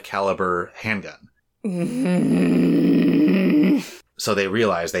 .25 caliber handgun. So they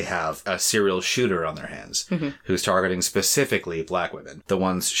realize they have a serial shooter on their hands who's targeting specifically black women. The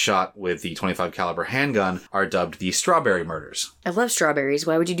ones shot with the .25 caliber handgun are dubbed the Strawberry Murders. I love strawberries.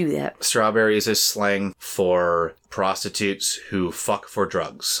 Why would you do that? Strawberries is slang for prostitutes who fuck for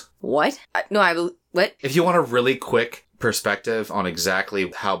drugs. What? What? If you want a really quick perspective on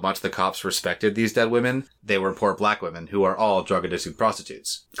exactly how much the cops respected these dead women, they were poor black women who are all drug-addicted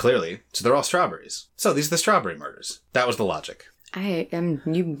prostitutes. Clearly. So they're all strawberries. So these are the Strawberry Murders. That was the logic. I am.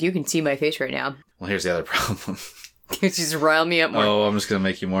 You can see my face right now. Well, here's the other problem. Just rile me up more. Oh, I'm just going to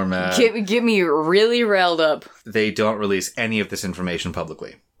make you more mad. Get me really riled up. They don't release any of this information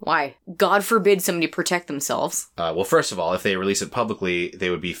publicly. Why? God forbid somebody protect themselves. Well, first of all, if they release it publicly,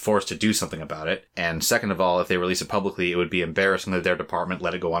 they would be forced to do something about it. And second of all, if they release it publicly, it would be embarrassing that their department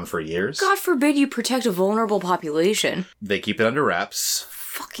let it go on for years. God forbid you protect a vulnerable population. They keep it under wraps.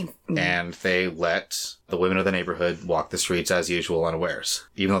 fucking... And they let the women of the neighborhood walk the streets as usual unawares,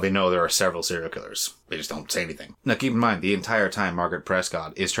 even though they know there are several serial killers. They just don't say anything. Now, keep in mind, the entire time Margaret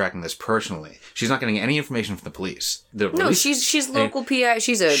Prescott is tracking this personally. She's not getting any information from the police. She's local PI.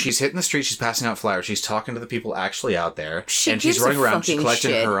 She's hitting the streets. She's passing out flyers. She's talking to the people actually out there. And she's running around. She's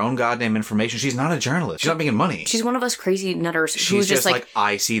collecting her own goddamn information. She's not a journalist. She's not making money. She's one of us crazy nutters who's just like,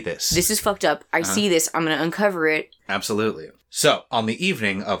 I see this. This is fucked up. I see this. I'm going to uncover it. Absolutely. So, on the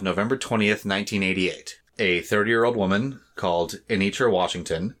evening of November 20th, 1988, a 30-year-old woman called Anitra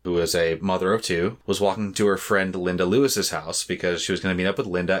Washington, who is a mother of two, was walking to her friend Linda Lewis's house because she was going to meet up with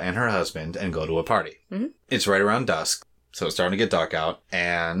Linda and her husband and go to a party. Mm-hmm. It's right around dusk, so it's starting to get dark out,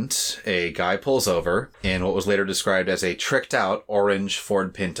 and a guy pulls over in what was later described as a tricked-out orange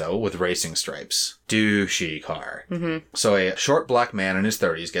Ford Pinto with racing stripes. Douchey car. Mm-hmm. So a short black man in his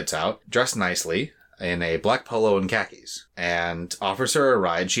 30s gets out, dressed nicely, in a black polo and khakis, and offers her a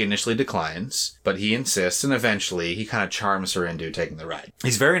ride. She initially declines, but he insists, and eventually he kind of charms her into taking the ride.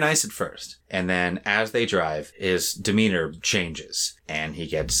 He's very nice at first, and then as they drive, his demeanor changes, and he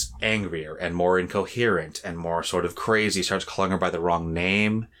gets angrier and more incoherent and more sort of crazy, starts calling her by the wrong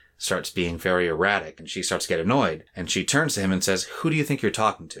name, starts being very erratic, and she starts to get annoyed, and she turns to him and says, "Who do you think you're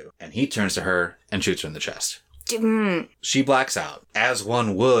talking to?" And he turns to her and shoots her in the chest. She blacks out, as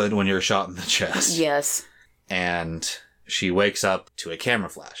one would when you're shot in the chest. Yes. And she wakes up to a camera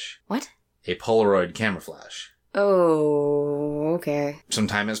flash. What? A Polaroid camera flash. Oh, okay. Some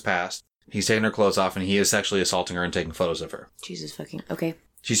time has passed. He's taking her clothes off, and he is sexually assaulting her and taking photos of her. Jesus fucking... Okay.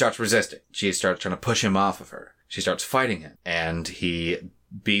 She starts resisting. She starts trying to push him off of her. She starts fighting him. And he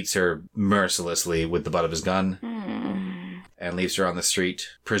beats her mercilessly with the butt of his gun. And leaves her on the street,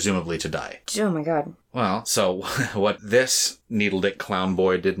 presumably to die. Oh my god. Well, so what this needle-dick clown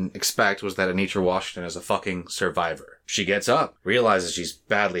boy didn't expect was that Anitra Washington is a fucking survivor. She gets up, realizes she's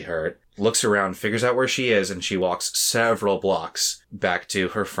badly hurt, looks around, figures out where she is, and she walks several blocks back to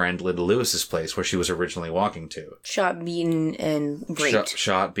her friend Linda Lewis's place where she was originally walking to. Shot, beaten, and raped.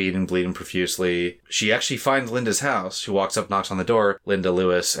 Shot, beaten, bleeding profusely. She actually finds Linda's house. She walks up, knocks on the door. Linda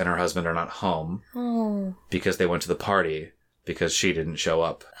Lewis and her husband are not home. Oh. Because they went to the party. Because she didn't show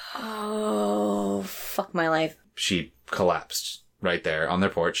up. Oh, fuck my life. She collapsed right there on their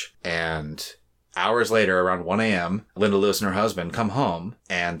porch. And hours later, around 1 a.m., Linda Lewis and her husband come home,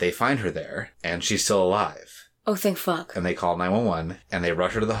 and they find her there, and she's still alive. Oh, thank fuck. And they call 911, and they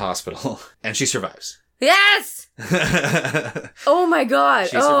rush her to the hospital, and she survives. Yes! Oh my god.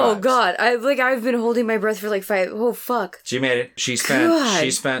 She survives. Oh god. I've been holding my breath for like 5... Oh fuck. She made it. She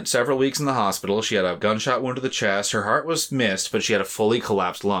spent several weeks in the hospital. She had a gunshot wound to the chest. Her heart was missed, but she had a fully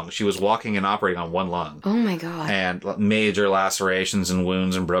collapsed lung. She was walking and operating on one lung. Oh my god. And major lacerations and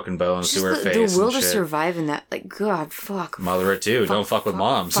wounds and broken bones to her face. The will to survive in that, like, god, fuck. Mother it too. Don't fuck with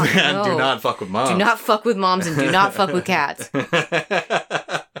moms. Fuck, no. Do not fuck with moms. Do not fuck with moms and do not fuck with cats.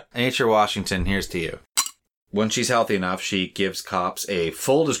 Anitra Washington, here's to you. When she's healthy enough, she gives cops a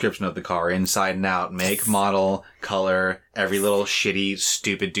full description of the car, inside and out, make, model, color, every little shitty,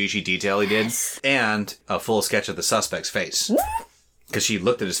 stupid, douchey detail he did, and a full sketch of the suspect's face. Because she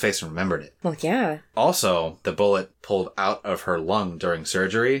looked at his face and remembered it. Well, yeah. Also, the bullet pulled out of her lung during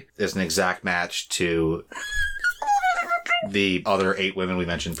surgery is an exact match to the other 8 women we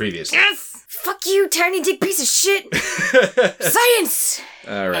mentioned previously. Yes! Fuck you, tiny dick piece of shit! Science!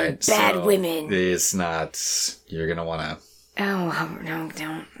 All right. And bad women. It's not... You're going to want to... Oh, no,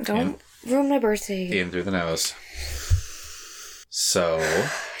 don't ruin my birthday. In through the nose. So...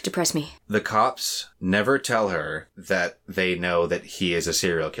 Depress me. The cops never tell her that they know that he is a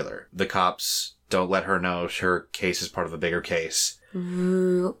serial killer. The cops don't let her know her case is part of a bigger case.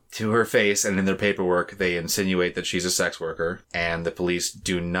 To her face and in their paperwork, they insinuate that she's a sex worker, and the police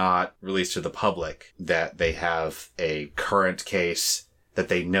do not release to the public that they have a current case that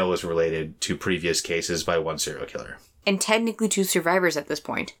they know is related to previous cases by one serial killer. And technically 2 survivors at this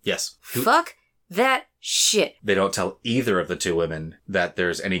point. Yes. Fuck that shit. They don't tell either of the 2 women that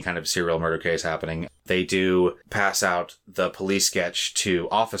there's any kind of serial murder case happening. They do pass out the police sketch to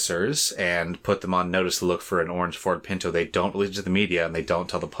officers and put them on notice to look for an orange Ford Pinto. They don't release it to the media, and they don't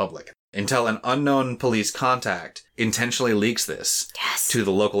tell the public. Until an unknown police contact intentionally leaks this to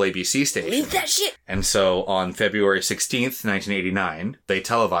the local ABC station. Leak that shit! And so on February 16th, 1989, they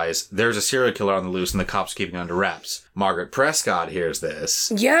televise, there's a serial killer on the loose and the cops keeping it under wraps. Margaret Prescott hears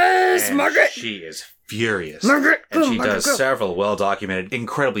this. Yes, and Margaret! She is furious. Margaret! And she Margaret, does several well-documented,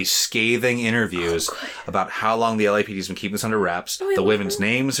 incredibly scathing interviews about how long the LAPD's been keeping this under wraps. The women's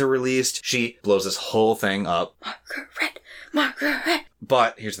names are released. She blows this whole thing up. Margaret!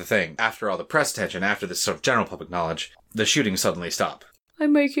 But here's the thing. After all the press attention, after this sort of general public knowledge, the shootings suddenly stop. I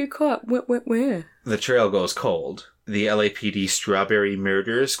might get caught. Where? The trail goes cold. The LAPD Strawberry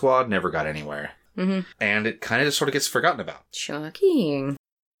Murder Squad never got anywhere. Mm-hmm. And it kind of just sort of gets forgotten about. Shocking.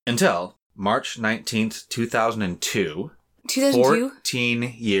 Until March 19th, 2002. 2002?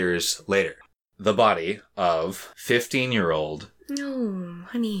 14 years later. The body of 15-year-old... No,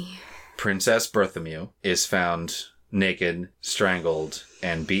 honey. Princess Berthomew is found naked, strangled,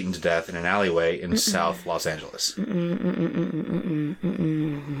 and beaten to death in an alleyway in South Los Angeles.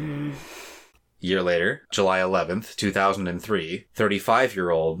 Year later, July 11th, 2003,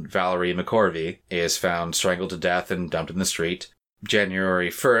 35-year-old Valerie McCorvey is found strangled to death and dumped in the street. January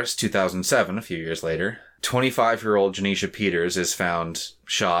 1st, 2007, a few years later, 25-year-old Janisha Peters is found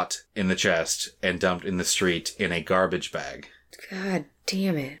shot in the chest and dumped in the street in a garbage bag. God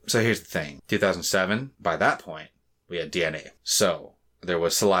damn it. So here's the thing. 2007, by that point, we had DNA. So there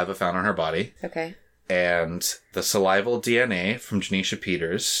was saliva found on her body. Okay. And the salival DNA from Janisha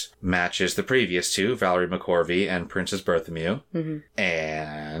Peters matches the previous two, Valerie McCorvey and Princess Berthomew. Mm-hmm.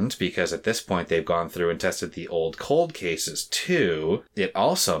 And because at this point they've gone through and tested the old cold cases too, it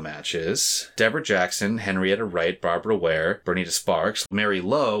also matches Deborah Jackson, Henrietta Wright, Barbara Ware, Bernita Sparks, Mary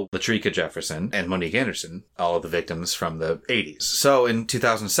Lowe, Latrika Jefferson, and Monique Anderson, all of the victims from the 80s. So in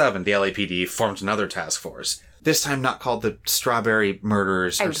 2007, the LAPD formed another task force. This time not called the Strawberry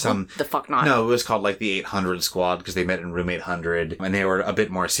Murderers or some... the fuck not. No, it was called like the 800 Squad because they met in Room 800 and they were a bit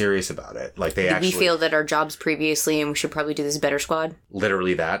more serious about it. Like they Did we feel that our jobs previously and we should probably do this better, squad?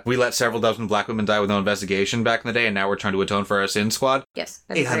 Literally that. We let several dozen black women die with no investigation back in the day and now we're trying to atone for our sin, squad? Yes.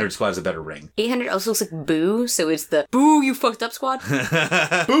 800 right. Squad is a better ring. 800 also looks like boo, so it's the boo you fucked up squad.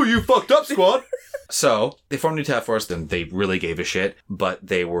 Boo, you fucked up, squad! So, they formed a new task force, and they really gave a shit, but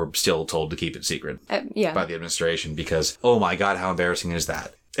they were still told to keep it secret Yeah. by the administration because, oh my god, how embarrassing is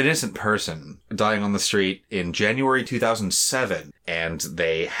that? An innocent person dying on the street in January 2007, and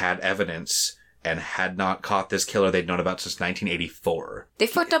they had evidence and had not caught this killer they'd known about since 1984. They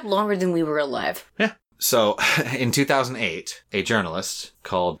fucked up longer than we were alive. Yeah. So, in 2008, a journalist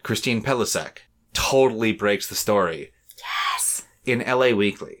called Christine Pelisek totally breaks the story. Yes. In LA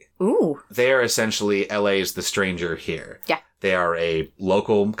Weekly. Ooh. They are essentially LA's The Stranger here. Yeah. They are a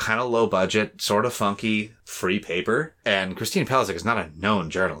local, kind of low budget, sort of funky, free paper. And Christine Pelisek is not a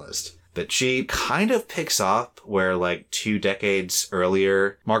known journalist. But she kind of picks up where, like, 2 decades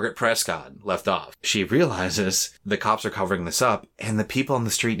earlier, Margaret Prescott left off. She realizes the cops are covering this up, and the people on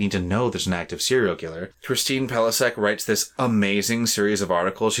the street need to know there's an active serial killer. Christine Pelisek writes this amazing series of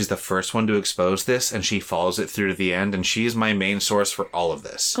articles. She's the first one to expose this, and she follows it through to the end, and she's my main source for all of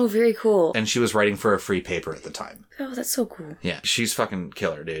this. Oh, very cool. And she was writing for a free paper at the time. Oh, that's so cool. Yeah, she's fucking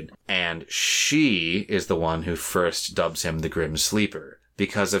killer, dude. And she is the one who first dubs him the Grim Sleeper.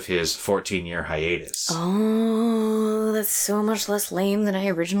 Because of his 14-year hiatus. Oh, that's so much less lame than I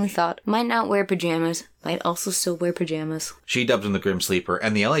originally thought. Might not wear pajamas. Might also still wear pajamas. She dubbed him the Grim Sleeper,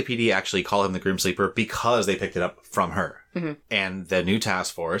 and the LAPD actually call him the Grim Sleeper because they picked it up from her. Mm-hmm. And the new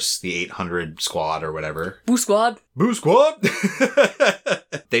task force, the 800 Squad or whatever. Boo Squad! Boo Squad!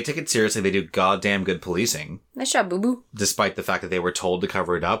 They take it seriously. They do goddamn good policing. Nice job, boo-boo. Despite the fact that they were told to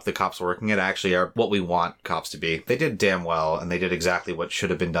cover it up, the cops working it actually are what we want cops to be. They did damn well, and they did exactly what should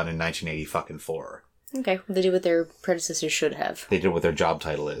have been done in 1984. Okay, they did what their predecessors should have. They did what their job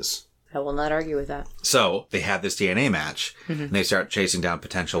title is. I will not argue with that. So, they had this DNA match, and they start chasing down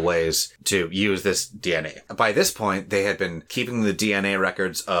potential ways to use this DNA. By this point, they had been keeping the DNA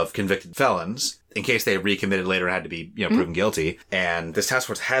records of convicted felons, in case they recommitted later and had to be, proven guilty. And this task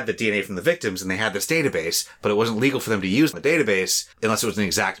force had the DNA from the victims, and they had this database, but it wasn't legal for them to use the database unless it was an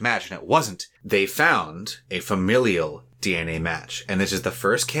exact match, and it wasn't. They found a familial DNA match, and this is the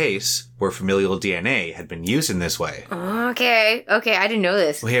first case where familial DNA had been used in this way. Okay, I didn't know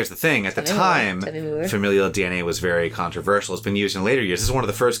this. Well, here's the thing. At the time, familial DNA was very controversial. It's been used in later years. This is one of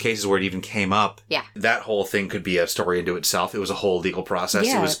the first cases where it even came up. Yeah. That whole thing could be a story into itself. It was a whole legal process.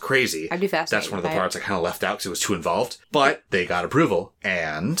 Yeah. It was crazy. I'd be fascinated. That's one of the parts I kind of left out because it was too involved. But they got approval.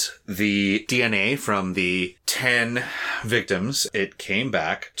 And the DNA from the 10 victims, it came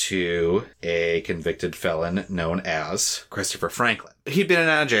back to a convicted felon known as Christopher Franklin. He'd been in and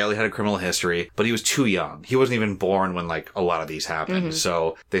out of jail, he had a criminal history, but he was too young. He wasn't even born when, a lot of these happened.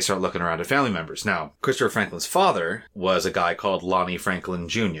 So they start looking around at family members. Now, Christopher Franklin's father was a guy called Lonnie Franklin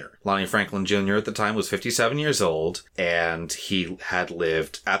Jr. Lonnie Franklin Jr. at the time was 57 years old, and he had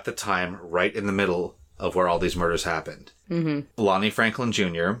lived, at the time, right in the middle of where all these murders happened. Lonnie Franklin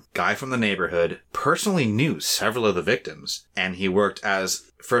Jr., guy from the neighborhood, personally knew several of the victims, and he worked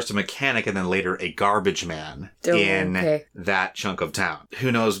as first a mechanic and then later a garbage man in that chunk of town.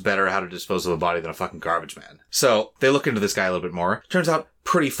 Who knows better how to dispose of a body than a fucking garbage man? So they look into this guy a little bit more. Turns out,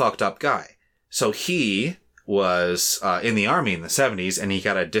 pretty fucked up guy. So he was in the army in the 70s, and he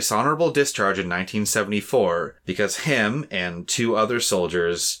got a dishonorable discharge in 1974 because him and 2 other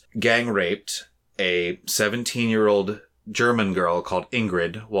soldiers gang raped a 17-year-old German girl called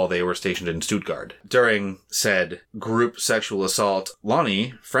Ingrid while they were stationed in Stuttgart. During said group sexual assault,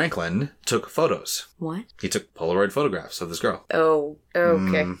 Lonnie Franklin took photos. What? He took Polaroid photographs of this girl. Oh,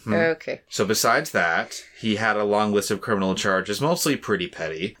 okay. Mm-hmm. Okay. So besides that, he had a long list of criminal charges, mostly pretty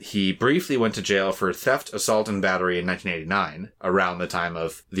petty. He briefly went to jail for theft, assault, and battery in 1989, around the time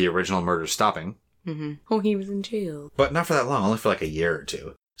of the original murder stopping. Mm-hmm. Oh, he was in jail. But not for that long, only for like a year or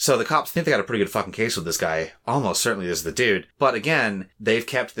 2. So the cops think they got a pretty good fucking case with this guy. Almost certainly this is the dude. But again, they've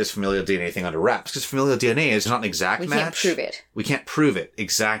kept this familial DNA thing under wraps because familial DNA is not an exact match. We can't prove it. We can't prove it.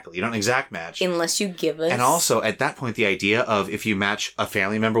 Exactly. You don't exact match. Unless you give us... And also, at that point, the idea of if you match a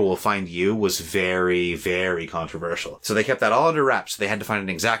family member will find you was very, very controversial. So they kept that all under wraps. They had to find an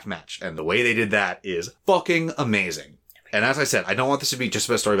exact match. And the way they did that is fucking amazing. And as I said, I don't want this to be just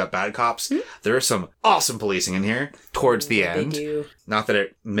a story about bad cops. Mm-hmm. There is some awesome policing in here towards the end. They do. Not that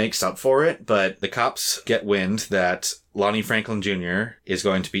it makes up for it, but the cops get wind that Lonnie Franklin Jr. is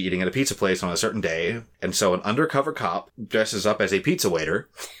going to be eating at a pizza place on a certain day. And so an undercover cop dresses up as a pizza waiter.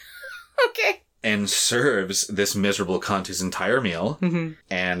 Okay. And serves this miserable cunt his entire meal. Mm-hmm.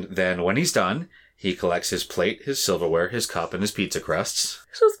 And then when he's done, he collects his plate, his silverware, his cup, and his pizza crusts.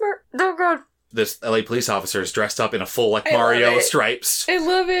 So smart. Oh, God. This LA police officer is dressed up in a full, Mario stripes. I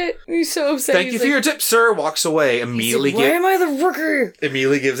love it. He's so upset. Thank you for your tip, sir. Walks away. Immediately. Why am I the rookie?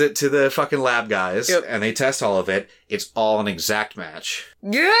 Immediately gives it to the fucking lab guys. Yep. And they test all of it. It's all an exact match.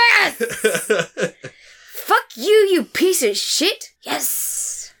 Yes! Fuck you, you piece of shit.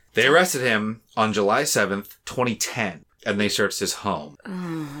 Yes! They arrested him on July 7th, 2010. And they searched his home.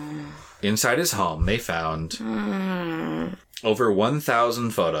 Inside his home, they found over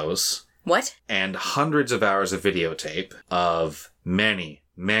 1,000 photos. What? And hundreds of hours of videotape of many,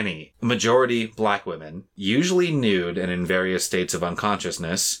 majority black women, usually nude and in various states of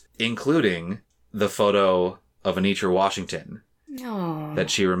unconsciousness, including the photo of Anitra Washington that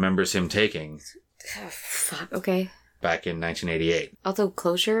she remembers him taking. Oh, fuck, okay. Back in 1988. Although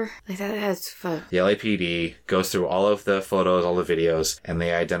closure? Like that's fuck. The LAPD goes through all of the photos, all the videos, and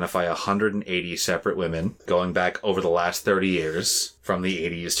they identify 180 separate women going back over the last 30 years from the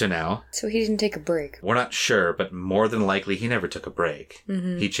 80s to now. So he didn't take a break. We're not sure, but more than likely he never took a break.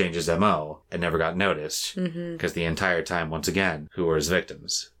 Mm-hmm. He changed his MO and never got noticed. Because the entire time, once again, who were his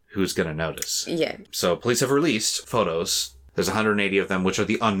victims? Who's gonna notice? Yeah. So police have released photos. There's 180 of them, which are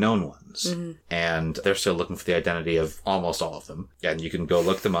the unknown ones. Mm-hmm. And they're still looking for the identity of almost all of them. And you can go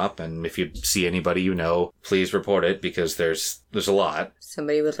look them up, and if you see anybody you know, please report it, because there's a lot.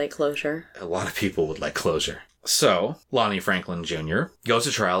 Somebody would like closure. A lot of people would like closure. So, Lonnie Franklin Jr. goes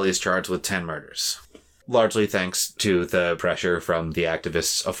to trial. He's charged with 10 murders. Largely thanks to the pressure from the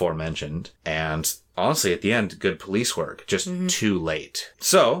activists aforementioned. And honestly, at the end, good police work. Just too late.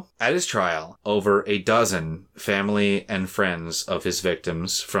 So, at his trial, over a dozen family and friends of his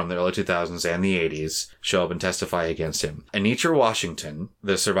victims from the early 2000s and the 80s show up and testify against him. Anitra Washington,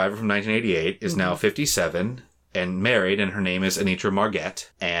 the survivor from 1988, is now 57 and married, and her name is Anitra Margette.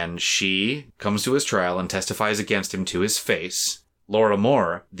 And she comes to his trial and testifies against him to his face. Laura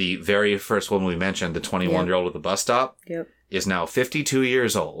Moore, the very first one we mentioned, the 21-year-old at the bus stop, is now 52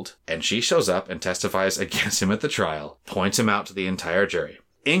 years old, and she shows up and testifies against him at the trial, points him out to the entire jury.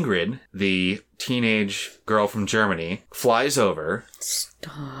 Ingrid, the teenage girl from Germany, flies over.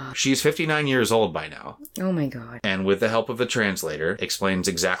 Stop. She's 59 years old by now. Oh my God. And with the help of a translator, explains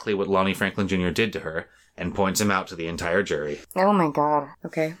exactly what Lonnie Franklin Jr. did to her, and points him out to the entire jury. Oh my God.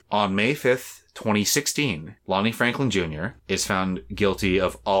 Okay. On May 5th, 2016, Lonnie Franklin Jr. is found guilty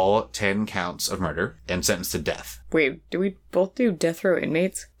of all 10 counts of murder and sentenced to death. Wait, do we both do death row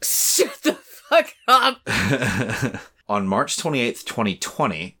inmates? Shut the fuck up! On March 28th,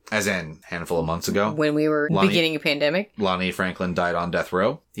 2020, as in a handful of months ago, when we were beginning a pandemic, Lonnie Franklin died on death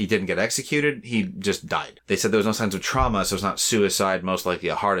row. He didn't get executed, he just died. They said there was no signs of trauma, so it's not suicide, most likely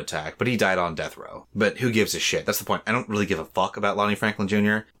a heart attack, but he died on death row. But who gives a shit? That's the point. I don't really give a fuck about Lonnie Franklin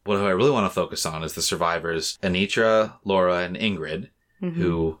Jr. What I really want to focus on is the survivors, Anitra, Laura, and Ingrid,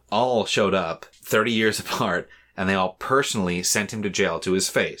 who all showed up 30 years apart, and they all personally sent him to jail to his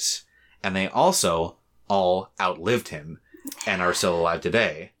face. And they also all outlived him and are still alive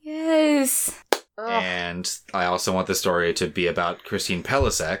today. Yes. And I also want the story to be about Christine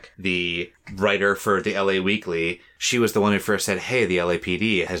Pelisek, the writer for the LA Weekly. She was the one who first said, hey, the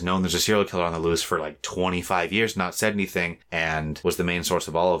LAPD has known there's a serial killer on the loose for like 25 years, not said anything, and was the main source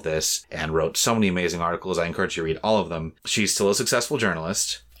of all of this, and wrote so many amazing articles. I encourage you to read all of them. She's still a successful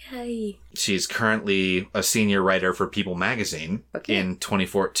journalist. Yay. She's currently a senior writer for People magazine. Okay. In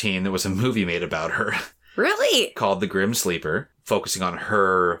 2014, there was a movie made about her. Really? Called The Grim Sleeper, focusing on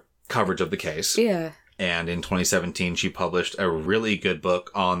her coverage of the case. Yeah. And in 2017, she published a really good book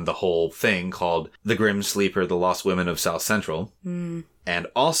on the whole thing called The Grim Sleeper, The Lost Women of South Central. Mm. And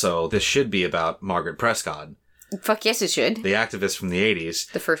also, this should be about Margaret Prescott. Fuck yes, it should. The activist from the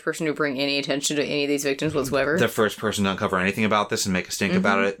 80s. The first person to bring any attention to any of these victims whatsoever. The first person to uncover anything about this and make a stink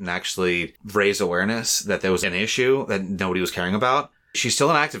about it and actually raise awareness that there was an issue that nobody was caring about. She's still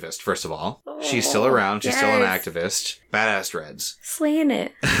an activist, first of all. She's still around. She's still an activist. Badass Reds. Slaying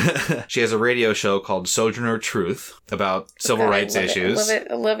it. She has a radio show called Sojourner Truth about civil rights issues.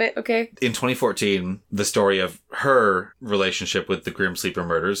 I love it. Okay. In 2014, the story of her relationship with the Grim Sleeper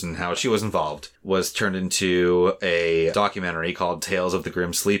murders and how she was involved was turned into a documentary called Tales of the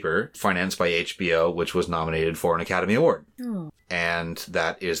Grim Sleeper, financed by HBO, which was nominated for an Academy Award. Oh. And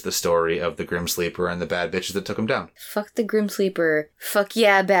that is the story of the Grim Sleeper and the bad bitches that took him down. Fuck the Grim Sleeper. Fuck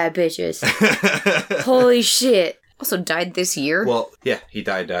yeah, bad bitches. Holy shit. Also died this year. Well, yeah, he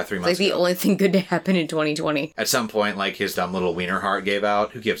died 3 months ago. Like the only thing good to happen in 2020. At some point, like, his dumb little wiener heart gave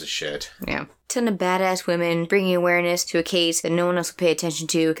out. Who gives a shit? Yeah. Ton of badass women bringing awareness to a case that no one else will pay attention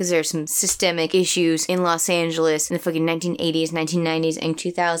to because there's some systemic issues in Los Angeles in the fucking 1980s, 1990s, and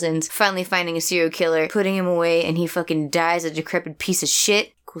 2000s. Finally finding a serial killer, putting him away, and he fucking dies a decrepit piece of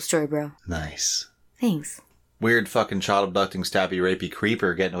shit. Cool story, bro. Nice. Thanks. Weird fucking child abducting, stabby, rapey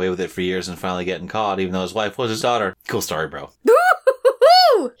creeper getting away with it for years and finally getting caught, even though his wife was his daughter. Cool story, bro.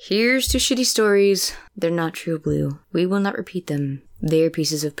 Here's to shitty stories. They're not true blue. We will not repeat them. They are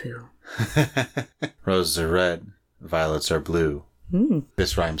pieces of poo. Roses are red, violets are blue. Mm.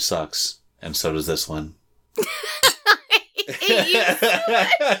 This rhyme sucks, and so does this one. I hate you so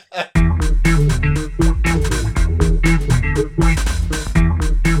much.